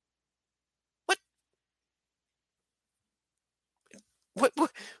her. What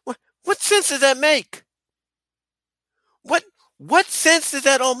sense does that make? What sense does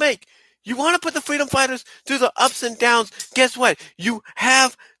that all make? You want to put the freedom fighters through the ups and downs. Guess what? You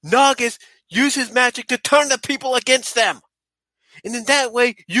have Nogus use his magic to turn the people against them. And in that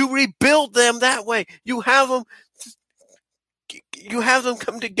way, you rebuild them that way. You have them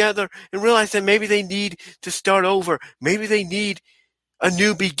come together and realize that maybe they need to start over. Maybe they need a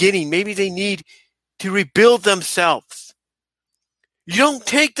new beginning. Maybe they need to rebuild themselves. You don't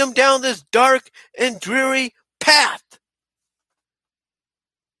take them down this dark and dreary path.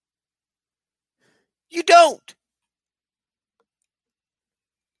 You don't.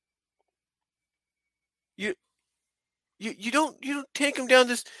 You don't take them down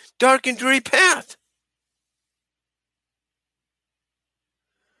this dark and dreary path.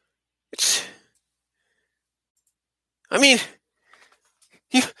 You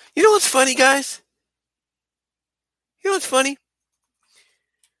know what's funny, guys? You know what's funny?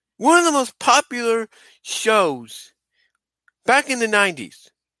 One of the most popular shows back in the 90s,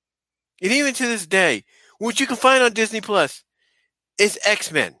 and even to this day, which you can find on Disney Plus, is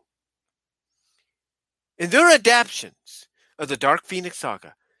X-Men. And their adaptations of the Dark Phoenix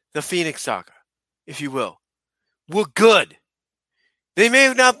Saga, the Phoenix Saga, if you will, were good. They may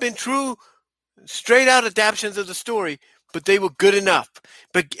have not been true, straight-out adaptations of the story, but they were good enough.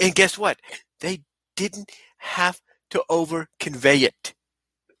 And guess what? They didn't have to over-convey it.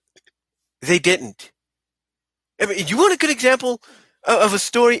 They didn't. I mean, you want a good example of a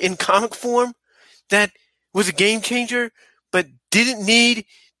story in comic form that was a game changer, but didn't need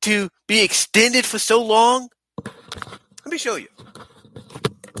to be extended for so long? Let me show you.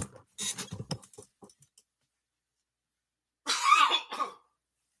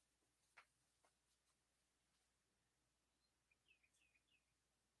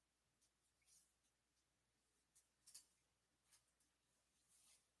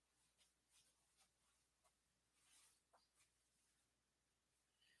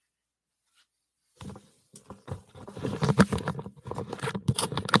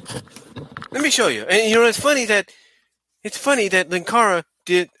 Let me show you. And it's funny that Linkara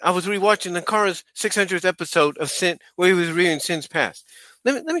did. I was rewatching Linkara's 600th episode of Sin, where he was reading Sin's Past.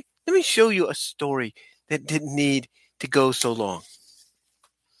 Let me show you a story that didn't need to go so long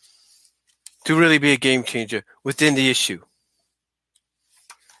to really be a game changer within the issue.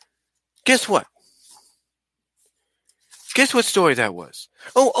 Guess what? Guess what story that was?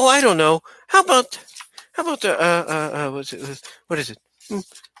 Oh, I don't know. How about the what is it?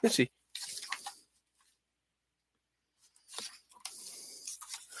 Let's see.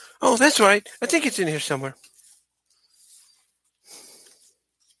 Oh, that's right. I think it's in here somewhere.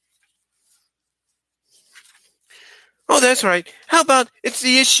 Oh, that's right. How about it's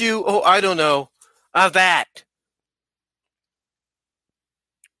the issue, oh, I don't know, of that.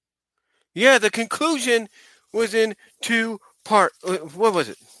 Yeah, the conclusion was in two parts. What was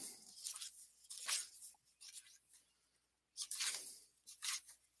it?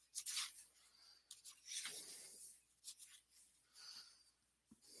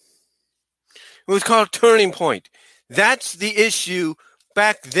 It was called Turning Point. That's the issue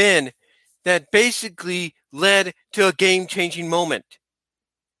back then that basically led to a game-changing moment.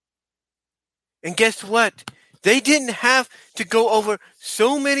 And guess what? They didn't have to go over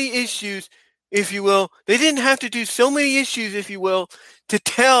so many issues, if you will. They didn't have to do so many issues, if you will, to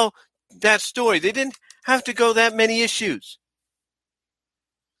tell that story. They didn't have to go that many issues.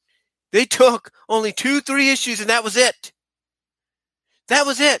 They took only 2-3 issues, and that was it. That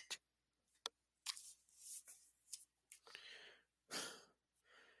was it.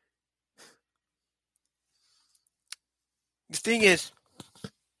 The thing is,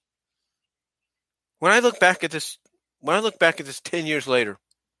 when I look back at this 10 years later,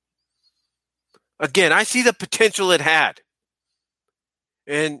 again, I see the potential it had.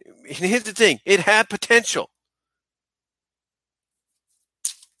 And here's the thing, it had potential.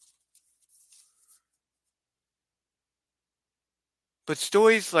 But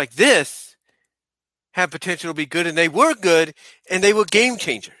stories like this have potential to be good, and they were good, and they were game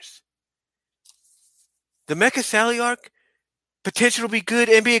changers. The Mecha Sally arc, potential to be good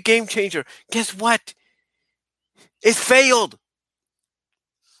and be a game changer. Guess what? It failed.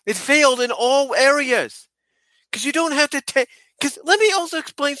 It failed in all areas. Because you don't have to take... Because let me also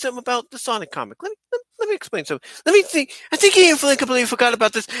explain something about the Sonic comic. Let me explain something. Let me think. I think Ian Flynn completely forgot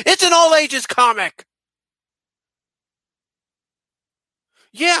about this. It's an all ages comic.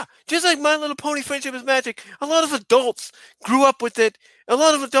 Yeah, just like My Little Pony Friendship is Magic. A lot of adults grew up with it. A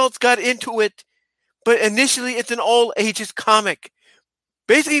lot of adults got into it. But initially, it's an all ages comic.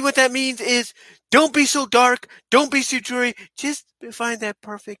 Basically, what that means is don't be so dark. Don't be so dreary. Just find that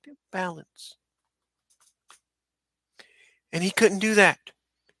perfect balance. And he couldn't do that.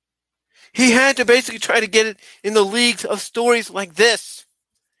 He had to basically try to get it in the leagues of stories like this.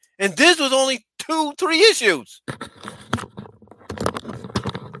 And this was only 2-3 issues.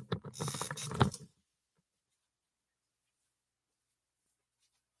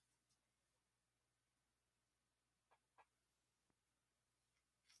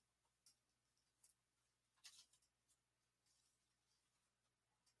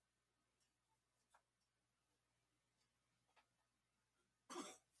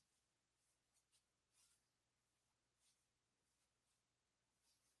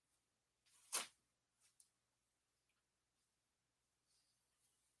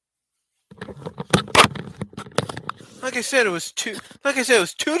 Like I said, it was 2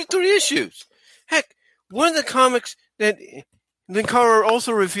 to 3 issues. Heck, one of the comics that Linkara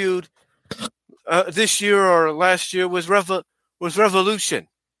also reviewed this year or last year was Revolution.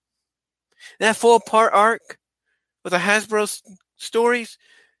 That 4-part arc with the Hasbro stories,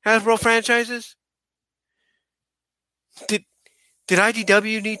 Hasbro franchises. Did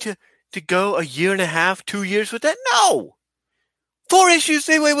IDW need to go a year and a half, 2 years with that? No! 4 issues,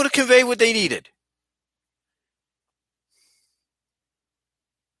 they were able to convey what they needed.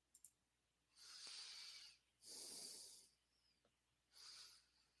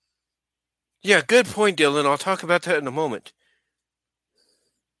 Yeah, good point, Dylan. I'll talk about that in a moment.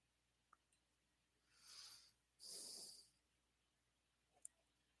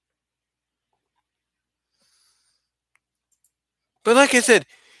 But like I said,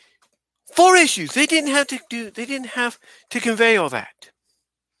 4 issues. They didn't have to convey all that.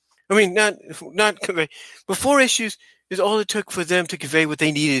 I mean, not convey, but 4 issues is all it took for them to convey what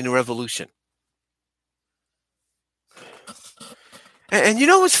they needed in Revolution. And you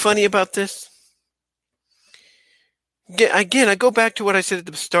know what's funny about this? Again, I go back to what I said at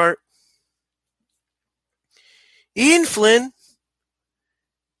the start. Ian Flynn,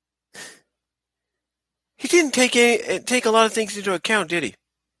 he didn't take a lot of things into account, did he?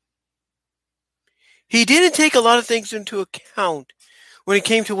 He didn't take a lot of things into account when it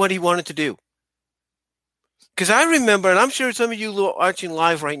came to what he wanted to do. Because I remember, and I'm sure some of you watching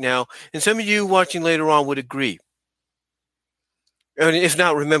live right now, and some of you watching later on would agree. And if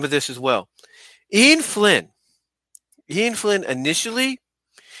not, remember this as well. Ian Flynn initially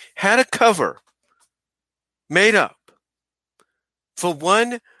had a cover made up for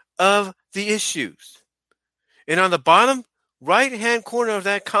one of the issues. And on the bottom right-hand corner of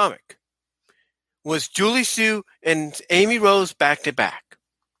that comic was Julie Sue and Amy Rose back to back.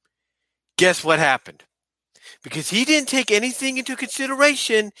 Guess what happened? Because he didn't take anything into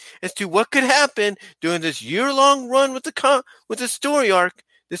consideration as to what could happen during this year-long run with the story arc,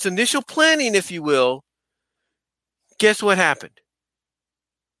 this initial planning, if you will. Guess what happened?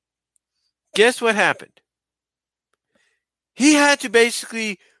 He had to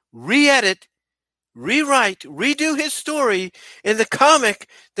basically re-edit, rewrite, redo his story, and the comic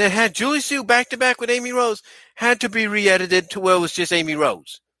that had Julie Sue back to back with Amy Rose had to be re-edited to where it was just Amy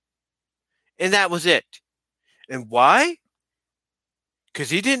Rose. And that was it. And why? Because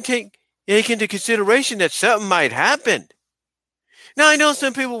he didn't take into consideration that something might happen. Now, I know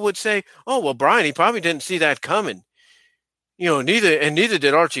some people would say, oh, well, Brian, he probably didn't see that coming. Neither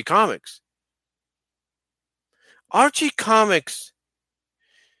did Archie Comics. Archie Comics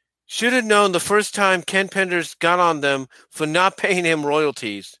should have known the first time Ken Penders got on them for not paying him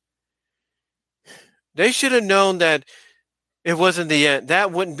royalties. They should have known that it wasn't the end.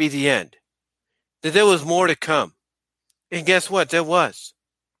 That wouldn't be the end. That there was more to come. And guess what? There was.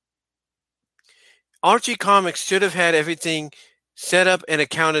 Archie Comics should have had everything set up and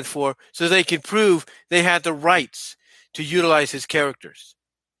accounted for so they could prove they had the rights to utilize his characters.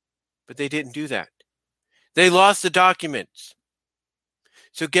 But they didn't do that. They lost the documents.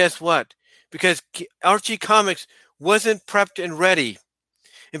 So guess what? Because Archie Comics wasn't prepped and ready,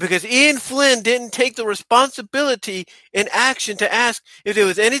 and because Ian Flynn didn't take the responsibility and action to ask if there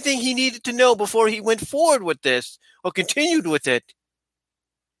was anything he needed to know before he went forward with this or continued with it,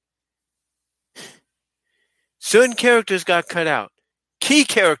 certain characters got cut out. Key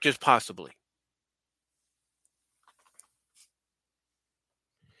characters, possibly.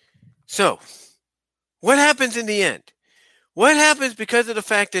 So, what happens in the end? What happens because of the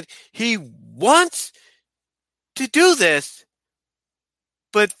fact that he wants to do this,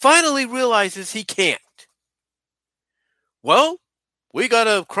 but finally realizes he can't? Well, we got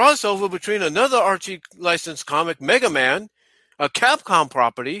a crossover between another Archie licensed comic, Mega Man, a Capcom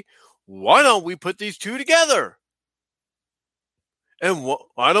property. Why don't we put these two together? And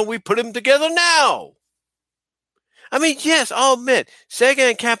why don't we put them together now? I mean, yes, I'll admit, Sega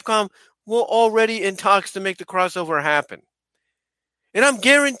and Capcom were already in talks to make the crossover happen. And I'm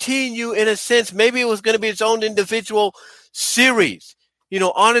guaranteeing you, in a sense, maybe it was going to be its own individual series,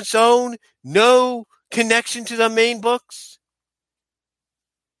 on its own, no connection to the main books.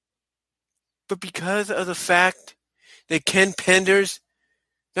 But because of the fact that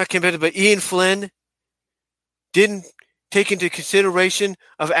Ian Flynn didn't take into consideration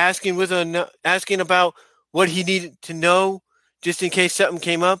of asking about what he needed to know just in case something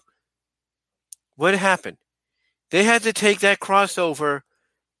came up, what happened? They had to take that crossover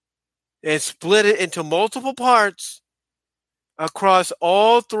and split it into multiple parts across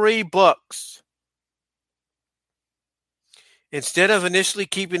all 3 books, instead of initially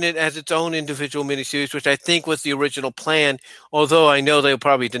keeping it as its own individual miniseries, which I think was the original plan, although I know they'll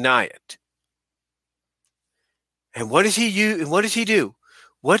probably deny it. And what does he do?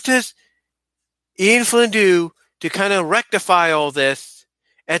 What does Ian Flynn do to kind of rectify all this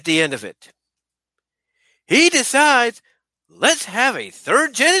at the end of it? He decides, let's have a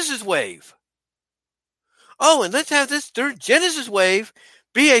 3rd Genesis wave. Oh, and let's have this 3rd Genesis wave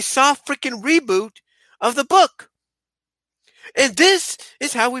be a soft freaking reboot of the book. And this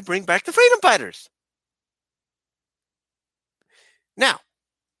is how we bring back the Freedom Fighters. Now,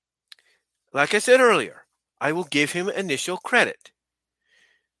 like I said earlier, I will give him initial credit.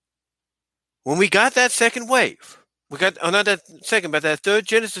 When we got that second wave, that 3rd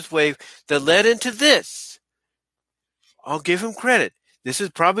Genesis wave that led into this, I'll give him credit. This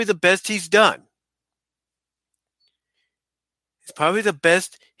is probably the best he's done. It's probably the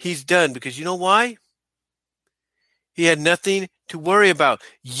best he's done because you know why? He had nothing to worry about.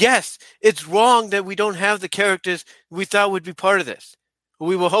 Yes, it's wrong that we don't have the characters we thought would be part of this.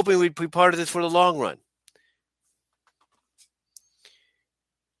 We were hoping we'd be part of this for the long run.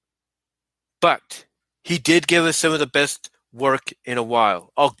 But he did give us some of the best work in a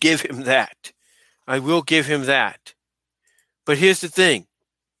while. I'll give him that. I will give him that. But here's the thing.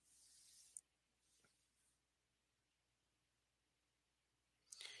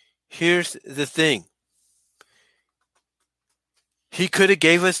 He could have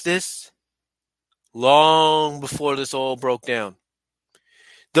gave us this long before this all broke down.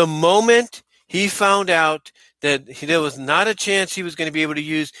 The moment he found out that there was not a chance he was going to be able to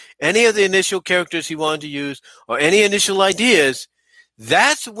use any of the initial characters he wanted to use or any initial ideas,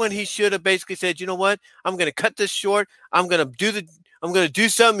 that's when he should have basically said, you know what, I'm going to cut this short. I'm going to do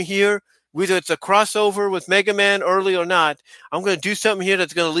something here, whether it's a crossover with Mega Man early or not. I'm going to do something here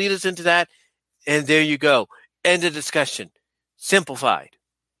that's going to lead us into that. And there you go. End of discussion. Simplified.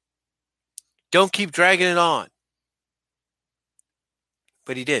 Don't keep dragging it on.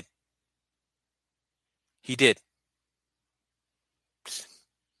 But he did. He did.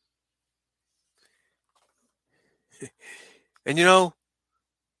 And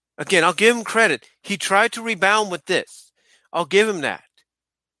again, I'll give him credit. He tried to rebound with this. I'll give him that.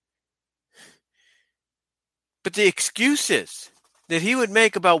 But the excuses that he would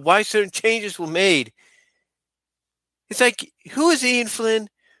make about why certain changes were made, it's like, who is Ian Flynn?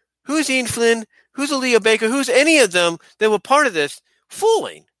 Who's Ian Flynn? Who's Aaliyah Baker? Who's any of them that were part of this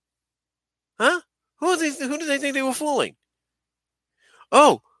fooling? Huh? Who do they think they were fooling?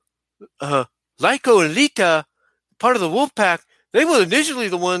 Oh, Lyco and Lita, part of the Wolfpack, they were initially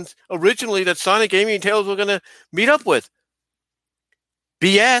the ones originally that Sonic, Amy, and Tails were going to meet up with.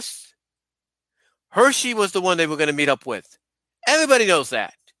 BS. Hershey was the one they were going to meet up with. Everybody knows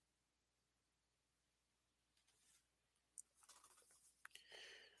that.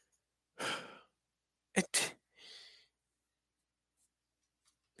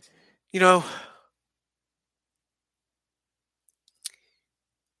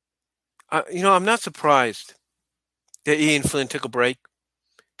 I'm not surprised that Ian Flynn took a break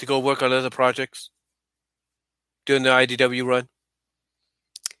to go work on other projects during the IDW run.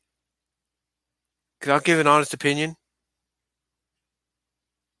 Because I'll give an honest opinion.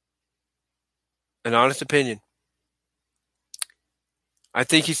 An honest opinion. I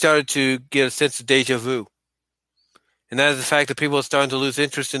think he started to get a sense of deja vu. And that is the fact that people are starting to lose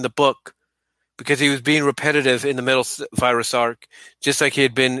interest in the book because he was being repetitive in the Metal Virus arc, just like he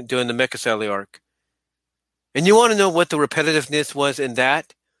had been doing the Mecha Sally arc. And you want to know what the repetitiveness was in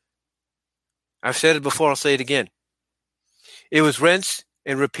that? I've said it before, I'll say it again. It was rinse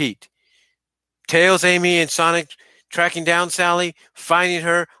and repeat. Tails, Amy, and Sonic tracking down Sally, finding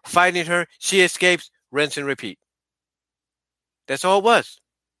her, fighting her, she escapes, rinse and repeat. That's all it was.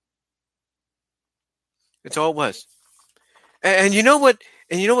 That's all it was. And you know what?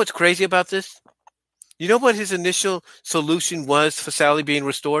 And you know what's crazy about this? You know what his initial solution was for Sally being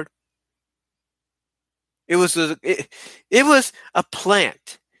restored? It was a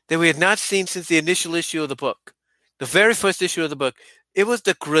plant that we had not seen since the initial issue of the book. The very first issue of the book. It was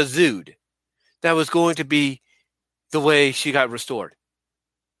the Grazood that was going to be the way she got restored.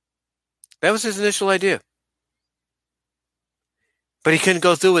 That was his initial idea. But he couldn't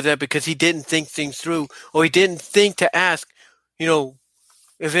go through with that because he didn't think things through, or he didn't think to ask,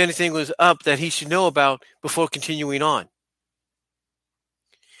 if anything was up that he should know about before continuing on.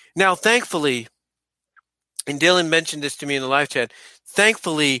 Now, thankfully, and Dylan mentioned this to me in the live chat,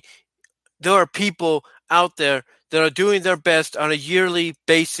 thankfully, there are people out there that are doing their best on a yearly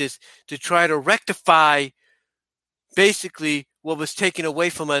basis to try to rectify basically what was taken away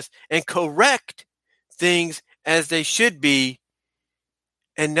from us and correct things as they should be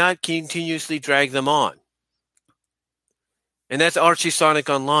and not continuously drag them on. And that's Archie Sonic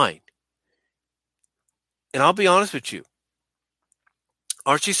Online. And I'll be honest with you.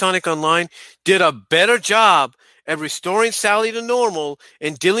 Archie Sonic Online did a better job at restoring Sally to normal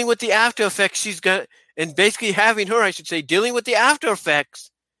and dealing with the after effects she's got, and basically having her, I should say, dealing with the after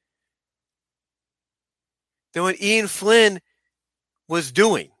effects than what Ian Flynn was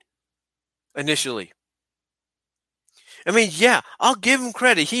doing initially. I mean, yeah, I'll give him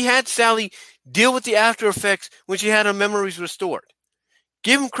credit. He had Sally deal with the after effects when she had her memories restored.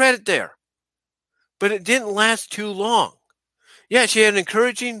 Give him credit there. But it didn't last too long. Yeah, she had an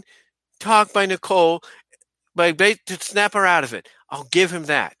encouraging talk by Nicole to snap her out of it. I'll give him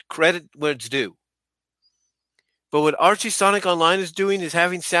that. Credit where it's due. But what Archie Sonic Online is doing is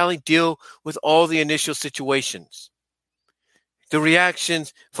having Sally deal with all the initial situations. The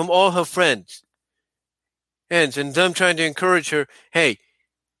reactions from all her friends. And them trying to encourage her, hey,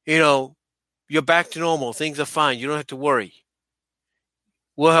 you're back to normal. Things are fine. You don't have to worry.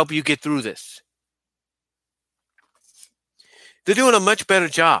 We'll help you get through this. They're doing a much better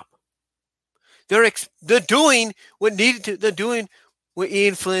job. They're doing what needed to. They're doing what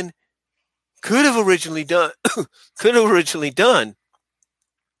Ian Flynn could have originally done. Could have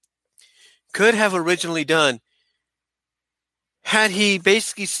originally done. Had he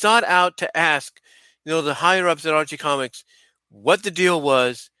basically sought out to ask, the higher ups at Archie Comics, what the deal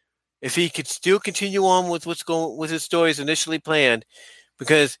was, if he could still continue on with with his stories initially planned,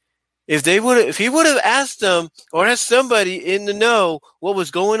 because if he would have asked them or asked somebody in the know what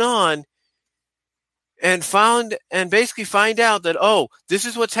was going on, and basically find out that, this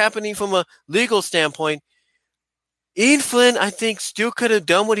is what's happening from a legal standpoint, Ian Flynn, I think, still could have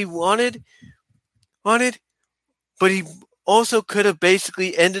done what he wanted on it, but he also could have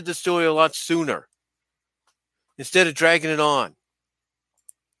basically ended the story a lot sooner instead of dragging it on.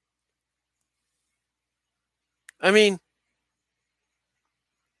 I mean,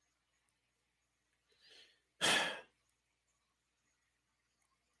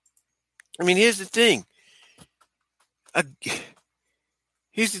 here's the thing.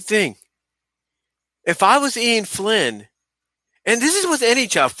 If I was Ian Flynn, and this is with any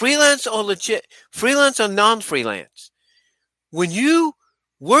job, freelance or legit, freelance or non-freelance, when you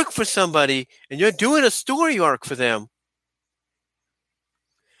work for somebody and you're doing a story arc for them,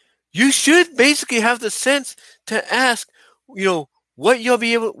 You should basically have the sense to ask, what you're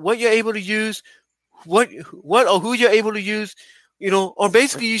able to use, what or who you're able to use, or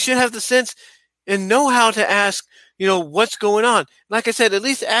basically you should have the sense and know how to ask, what's going on. Like I said, at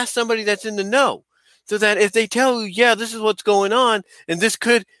least ask somebody that's in the know, so that if they tell you, yeah, this is what's going on, and this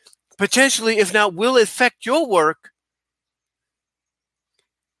could potentially, if not will, affect your work,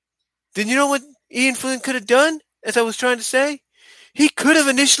 then you know what Ian Flynn could have done, as I was trying to say? He could have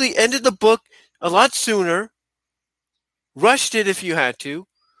initially ended the book a lot sooner, rushed it if you had to,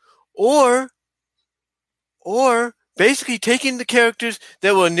 or basically taking the characters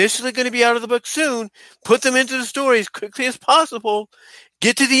that were initially going to be out of the book soon, put them into the story as quickly as possible,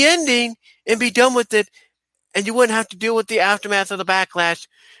 get to the ending, and be done with it. And you wouldn't have to deal with the aftermath of the backlash,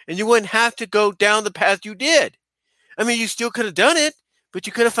 and you wouldn't have to go down the path you did. I mean, you still could have done it, but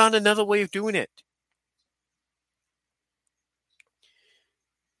you could have found another way of doing it.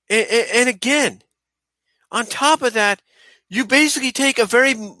 And again, on top of that, you basically take a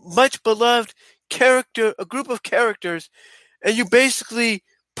very much beloved character, a group of characters, and you basically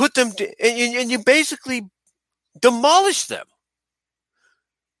put them, and you basically demolish them.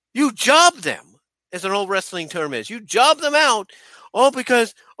 You job them, as an old wrestling term is. You job them out, all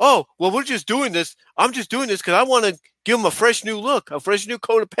because, we're just doing this. I'm just doing this because I want to give them a fresh new look, a fresh new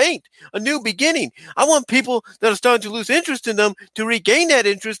coat of paint, a new beginning. I want people that are starting to lose interest in them to regain that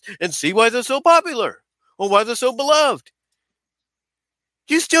interest and see why they're so popular or why they're so beloved.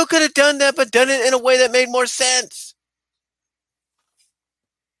 You still could have done that, but done it in a way that made more sense.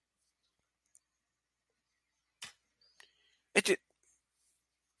 It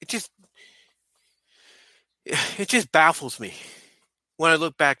just baffles me when I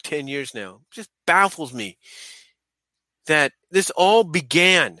look back 10 years now. It just baffles me that this all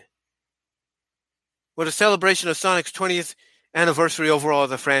began with a celebration of Sonic's 20th anniversary overall of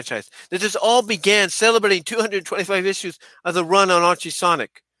the franchise. That this all began celebrating 225 issues of the run on Archie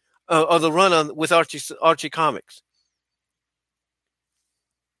Sonic, or the run on with Archie Comics.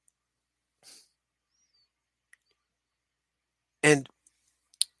 And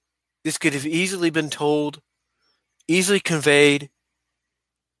this could have easily been told, easily conveyed,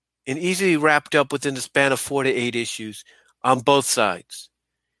 and easily wrapped up within the span of 4 to 8 issues on both sides,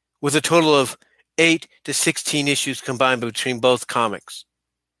 with a total of 8 to 16 issues combined between both comics.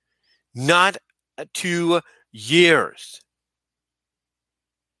 Not 2 years.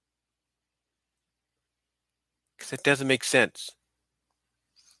 Because that doesn't make sense.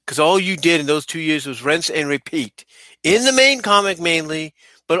 Because all you did in those 2 years was rinse and repeat. In the main comic mainly,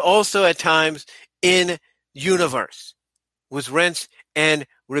 but also at times in universe. Was rinse and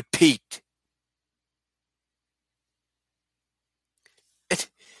repeat.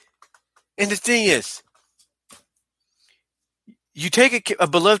 And the thing is, you take a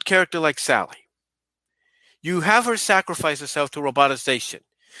beloved character like Sally. You have her sacrifice herself to robotization.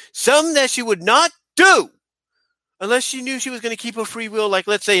 Something that she would not do unless she knew she was going to keep her free will, like,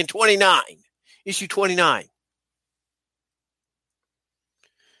 let's say, in issue 29.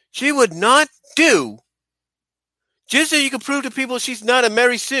 She would not do, just so you can prove to people she's not a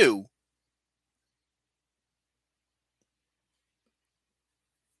Mary Sue.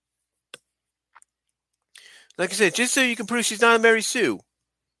 Like I said, just so you can prove she's not a Mary Sue.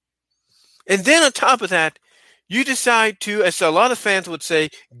 And then on top of that, you decide to, as a lot of fans would say,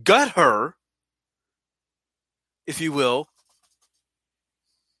 gut her, if you will.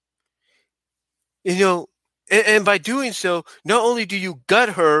 And by doing so, not only do you gut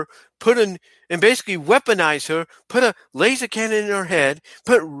her, and basically weaponize her, put a laser cannon in her head,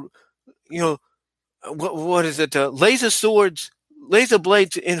 put, what is it? Laser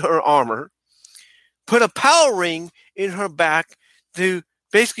blades in her armor, put a power ring in her back to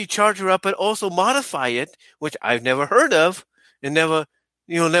basically charge her up, but also modify it, which I've never heard of and never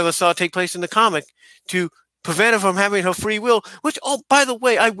saw take place in the comic, to prevent her from having her free will. Which, by the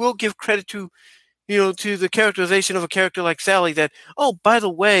way, I will give credit to the characterization of a character like Sally, that, by the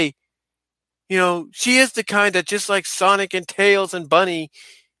way, she is the kind that, just like Sonic and Tails and Bunny,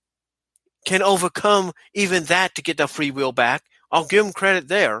 can overcome even that to get the free will back. I'll give them credit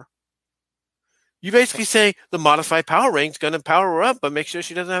there. You basically say the modified power ring's going to power her up, but make sure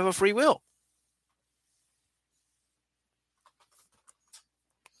she doesn't have a free will.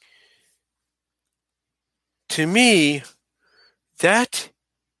 To me, that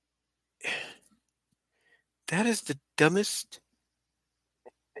is the dumbest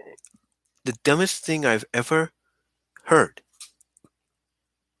thing I've ever heard.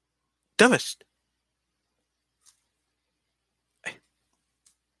 Dumbest.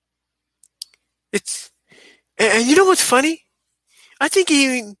 And you know what's funny? I think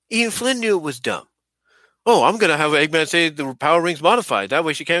Ian Flynn knew it was dumb. Oh, I'm going to have Eggman say the power ring's modified. That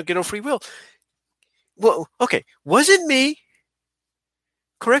way she can't get her free will. Well, okay, wasn't me.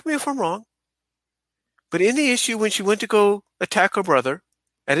 Correct me if I'm wrong. But in the issue when she went to go attack her brother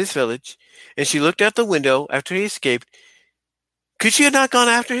at his village, and she looked out the window after he escaped, could she have not gone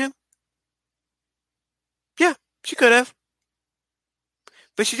after him? Yeah, she could have.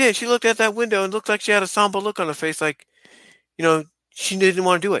 But she didn't. She looked at that window and looked like she had a somber look on her face, like, she didn't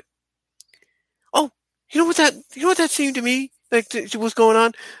want to do it. Oh, you know what that seemed to me like was going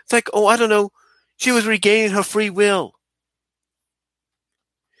on? It's like, I don't know. She was regaining her free will.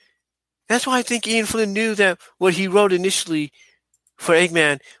 That's why I think Ian Flynn knew that what he wrote initially for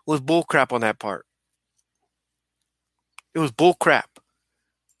Eggman was bullcrap on that part. It was bullcrap.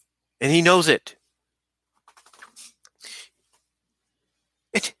 And he knows it.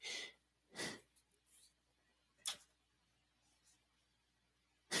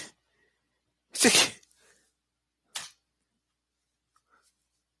 It's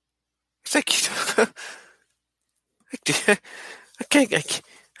like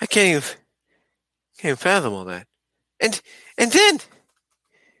I can't even fathom all that. And then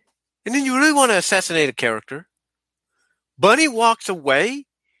you really want to assassinate a character. Bunny walks away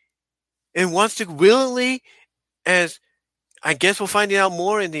and wants to willingly, as I guess we'll find out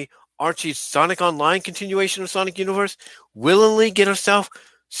more in the Archie Sonic Online continuation of Sonic Universe, willingly get herself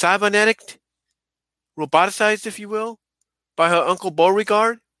cybernetic, roboticized, if you will, by her Uncle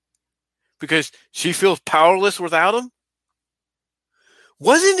Beauregard because she feels powerless without him?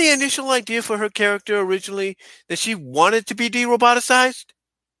 Wasn't the initial idea for her character originally that she wanted to be de-roboticized?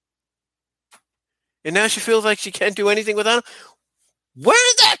 And now she feels like she can't do anything without him? Where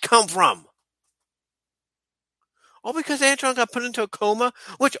did that come from? All because Antron got put into a coma?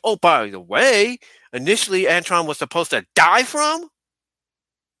 Which, by the way, initially Antron was supposed to die from?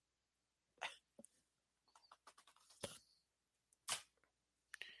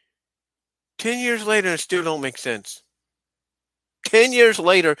 "10 years later, it still don't make sense. 10 years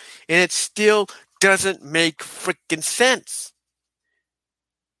later, and it still doesn't make freaking sense.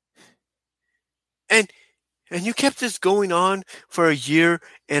 And you kept this going on for a year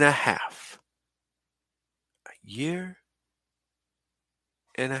and a half. A year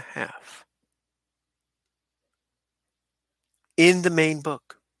and a half. In the main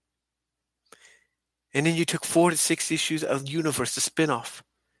book. And then you took 4 to 6 issues of Universe, the spinoff.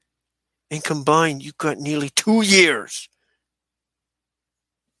 And combined, you got nearly 2 years.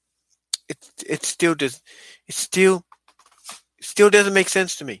 It still doesn't make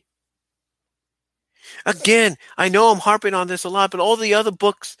sense to me. Again, I know I'm harping on this a lot, but all the other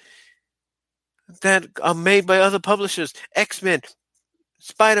books that are made by other publishers, X-Men,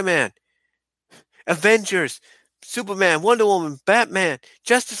 Spider-Man, Avengers, Superman, Wonder Woman, Batman,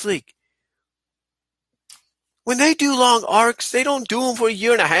 Justice League, when they do long arcs, they don't do them for a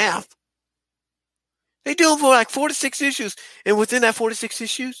year and a half. They do them for like 4 to 6 issues, and within that 4 to 6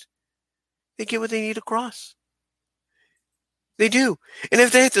 issues, they get what they need across. They do. And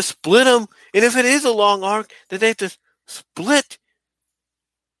if they have to split them, and if it is a long arc, that they have to split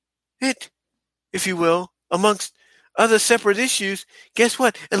it, if you will, amongst other separate issues, guess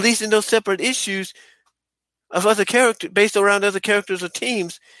what? At least in those separate issues of other characters, based around other characters or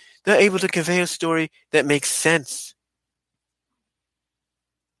teams, they're able to convey a story that makes sense.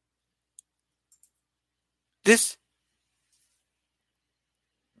 This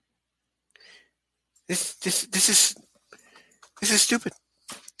is stupid.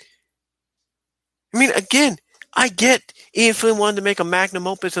 I mean, again, I get Ian Flynn wanted to make a magnum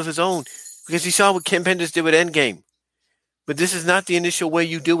opus of his own because he saw what Ken Penders did with Endgame. But this is not the initial way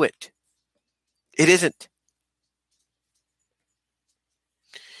you do it. It isn't.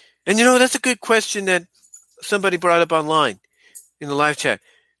 And that's a good question that somebody brought up online in the live chat.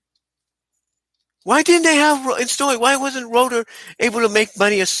 Why didn't they have in story? Why wasn't Rotor able to make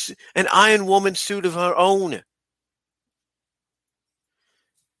Bunny an Iron Woman suit of her own?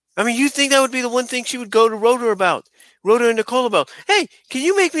 I mean, you think that would be the one thing she would go to Rotor and Nicole about? Hey, can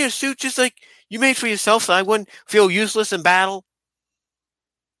you make me a suit just like you made for yourself so I wouldn't feel useless in battle?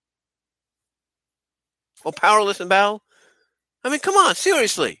 Or powerless in battle? I mean, come on,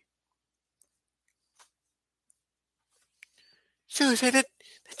 seriously. Seriously, that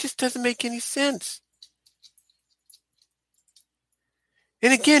just doesn't make any sense.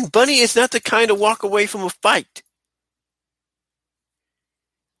 And again, Bunny is not the kind to walk away from a fight.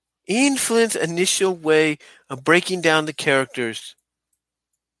 Ian Flynn's initial way of breaking down the characters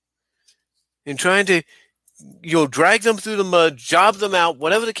and trying to, drag them through the mud, job them out,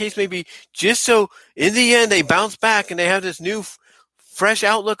 whatever the case may be, just so in the end they bounce back and they have this new fresh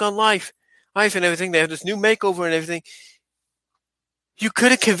outlook on life and everything. They have this new makeover and everything. You could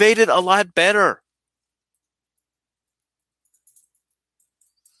have conveyed it a lot better.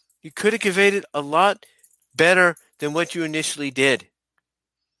 You could have conveyed it a lot better than what you initially did.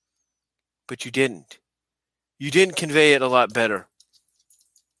 But you didn't. You didn't convey it a lot better.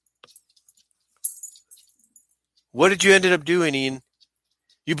 What did you end up doing, Ian?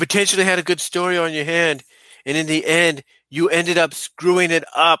 You potentially had a good story on your hand, and in the end, you ended up screwing it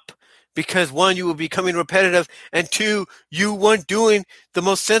up because, one, you were becoming repetitive, and two, you weren't doing the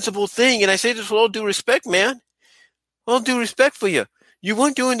most sensible thing. And I say this with all due respect, man. All due respect for you. You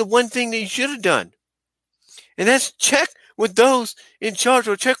weren't doing the one thing that you should have done. And that's check with those in charge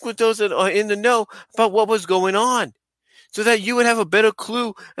or check with those that are in the know about what was going on, so that you would have a better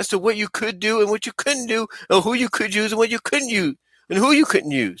clue as to what you could do and what you couldn't do, or who you could use and what you couldn't use, and who you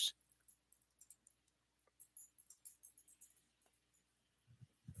couldn't use.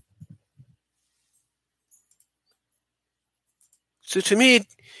 So to me,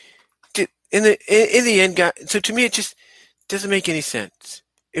 in the end, guys, so to me, it just doesn't make any sense.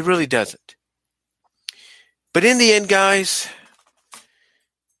 It really doesn't. But in the end, guys,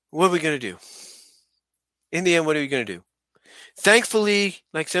 what are we going to do? In the end, what are we going to do? Thankfully,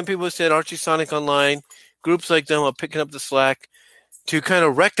 like some people said, Archie Sonic Online, groups like them are picking up the slack to kind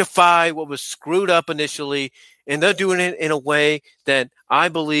of rectify what was screwed up initially, and they're doing it in a way that I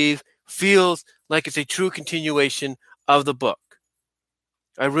believe feels like it's a true continuation of the book.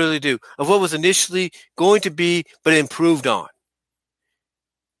 I really do. Of what was initially going to be, but improved on.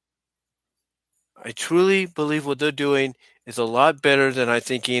 I truly believe what they're doing is a lot better than I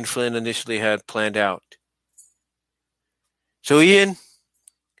think Ian Flynn initially had planned out. So, Ian,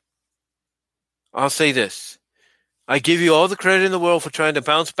 I'll say this. I give you all the credit in the world for trying to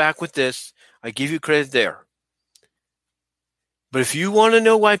bounce back with this. I give you credit there. But if you want to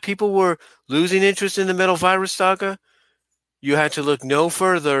know why people were losing interest in the Metal Virus saga, you had to look no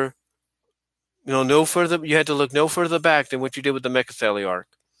further. You had to look no further back than what you did with the Mecha Sally arc.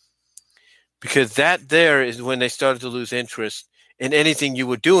 Because that there is when they started to lose interest in anything you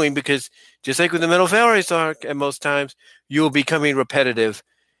were doing, because just like with the Metal Virus arc, at most times, you will be becoming repetitive.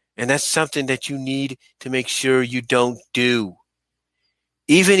 And that's something that you need to make sure you don't do.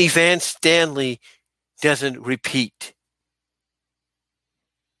 Even Evan Stanley doesn't repeat.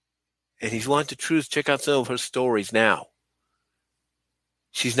 And if you want the truth, check out some of her stories now.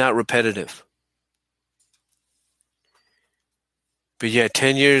 She's not repetitive. But yeah,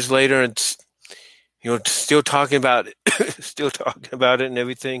 10 years later, and still talking about it, and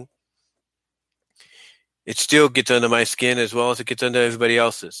everything. It still gets under my skin as well as it gets under everybody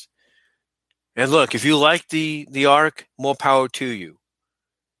else's. And look, if you like the arc, more power to you.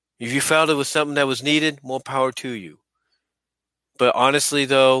 If you felt it was something that was needed, more power to you. But honestly,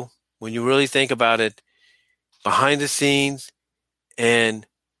 though, when you really think about it, behind the scenes and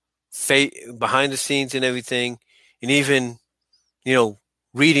everything, and even,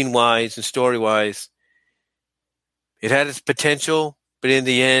 reading wise and story wise, it had its potential, but in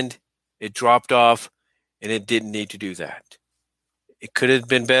the end, it dropped off, and it didn't need to do that. It could have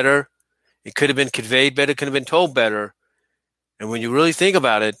been better. It could have been conveyed better. It could have been told better. And when you really think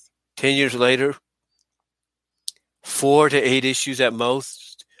about it, 10 years later, 4 to 8 issues at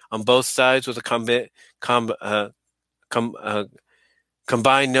most on both sides with a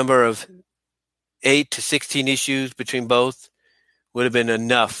combined number of 8 to 16 issues between both would have been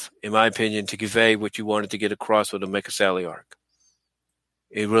enough, in my opinion, to convey what you wanted to get across with the Mecha Sally arc.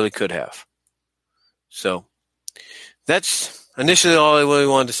 It really could have. So that's initially all I really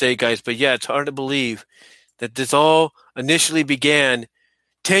wanted to say, guys. But yeah, it's hard to believe that this all initially began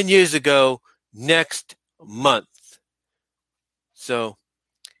 10 years ago next month. So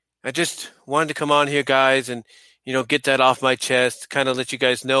I just wanted to come on here, guys, and, get that off my chest, kind of let you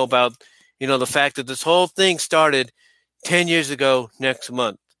guys know about, the fact that this whole thing started 10 years ago next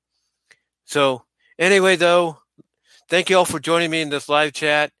month. So anyway, though, thank you all for joining me in this live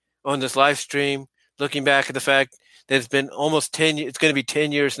chat, on this live stream, looking back at the fact that it's been almost 10 years. It's going to be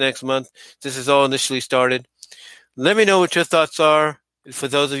 10 years next month. This is all initially started. Let me know what your thoughts are. For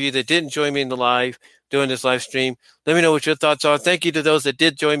those of you that didn't join me in the live, doing this live stream, let me know what your thoughts are. Thank you to those that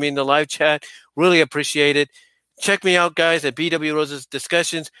did join me in the live chat. Really appreciate it. Check me out, guys, at BW Rose's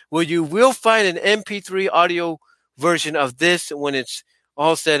Discussions, where you will find an MP3 audio version of this when it's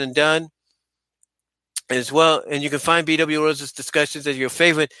all said and done as well. And you can find BW Rose's Discussions at your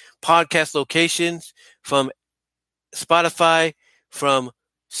favorite podcast locations, from Spotify, from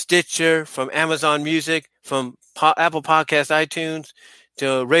Stitcher, from Amazon Music, from Apple Podcasts, iTunes,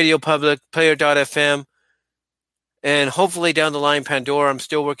 to Radio Public, Player.fm, and hopefully down the line, Pandora. I'm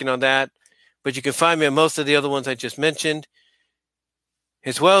still working on that. But you can find me on most of the other ones I just mentioned.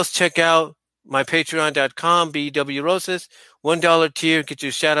 As well as check out my patreon.com, BW Rosas. $1 tier gets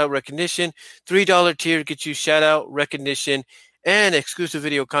you shout out recognition. $3 tier gets you shout out recognition and exclusive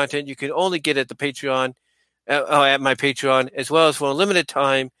video content you can only get at the Patreon, at my Patreon, as well as for a limited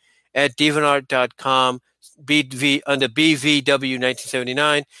time at DeviantArt.com under BVW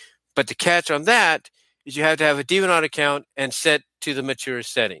 1979. But the catch on that is you have to have a DeviantArt account and set to the mature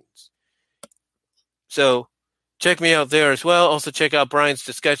settings. So check me out there as well. Also check out Brian's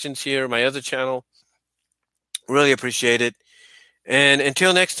discussions here, my other channel. Really appreciate it. And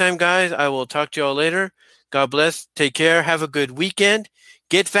until next time, guys, I will talk to you all later. God bless. Take care. Have a good weekend.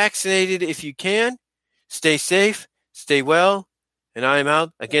 Get vaccinated if you can. Stay safe. Stay well. And I am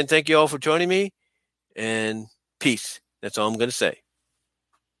out. Again, thank you all for joining me. And peace. That's all I'm going to say.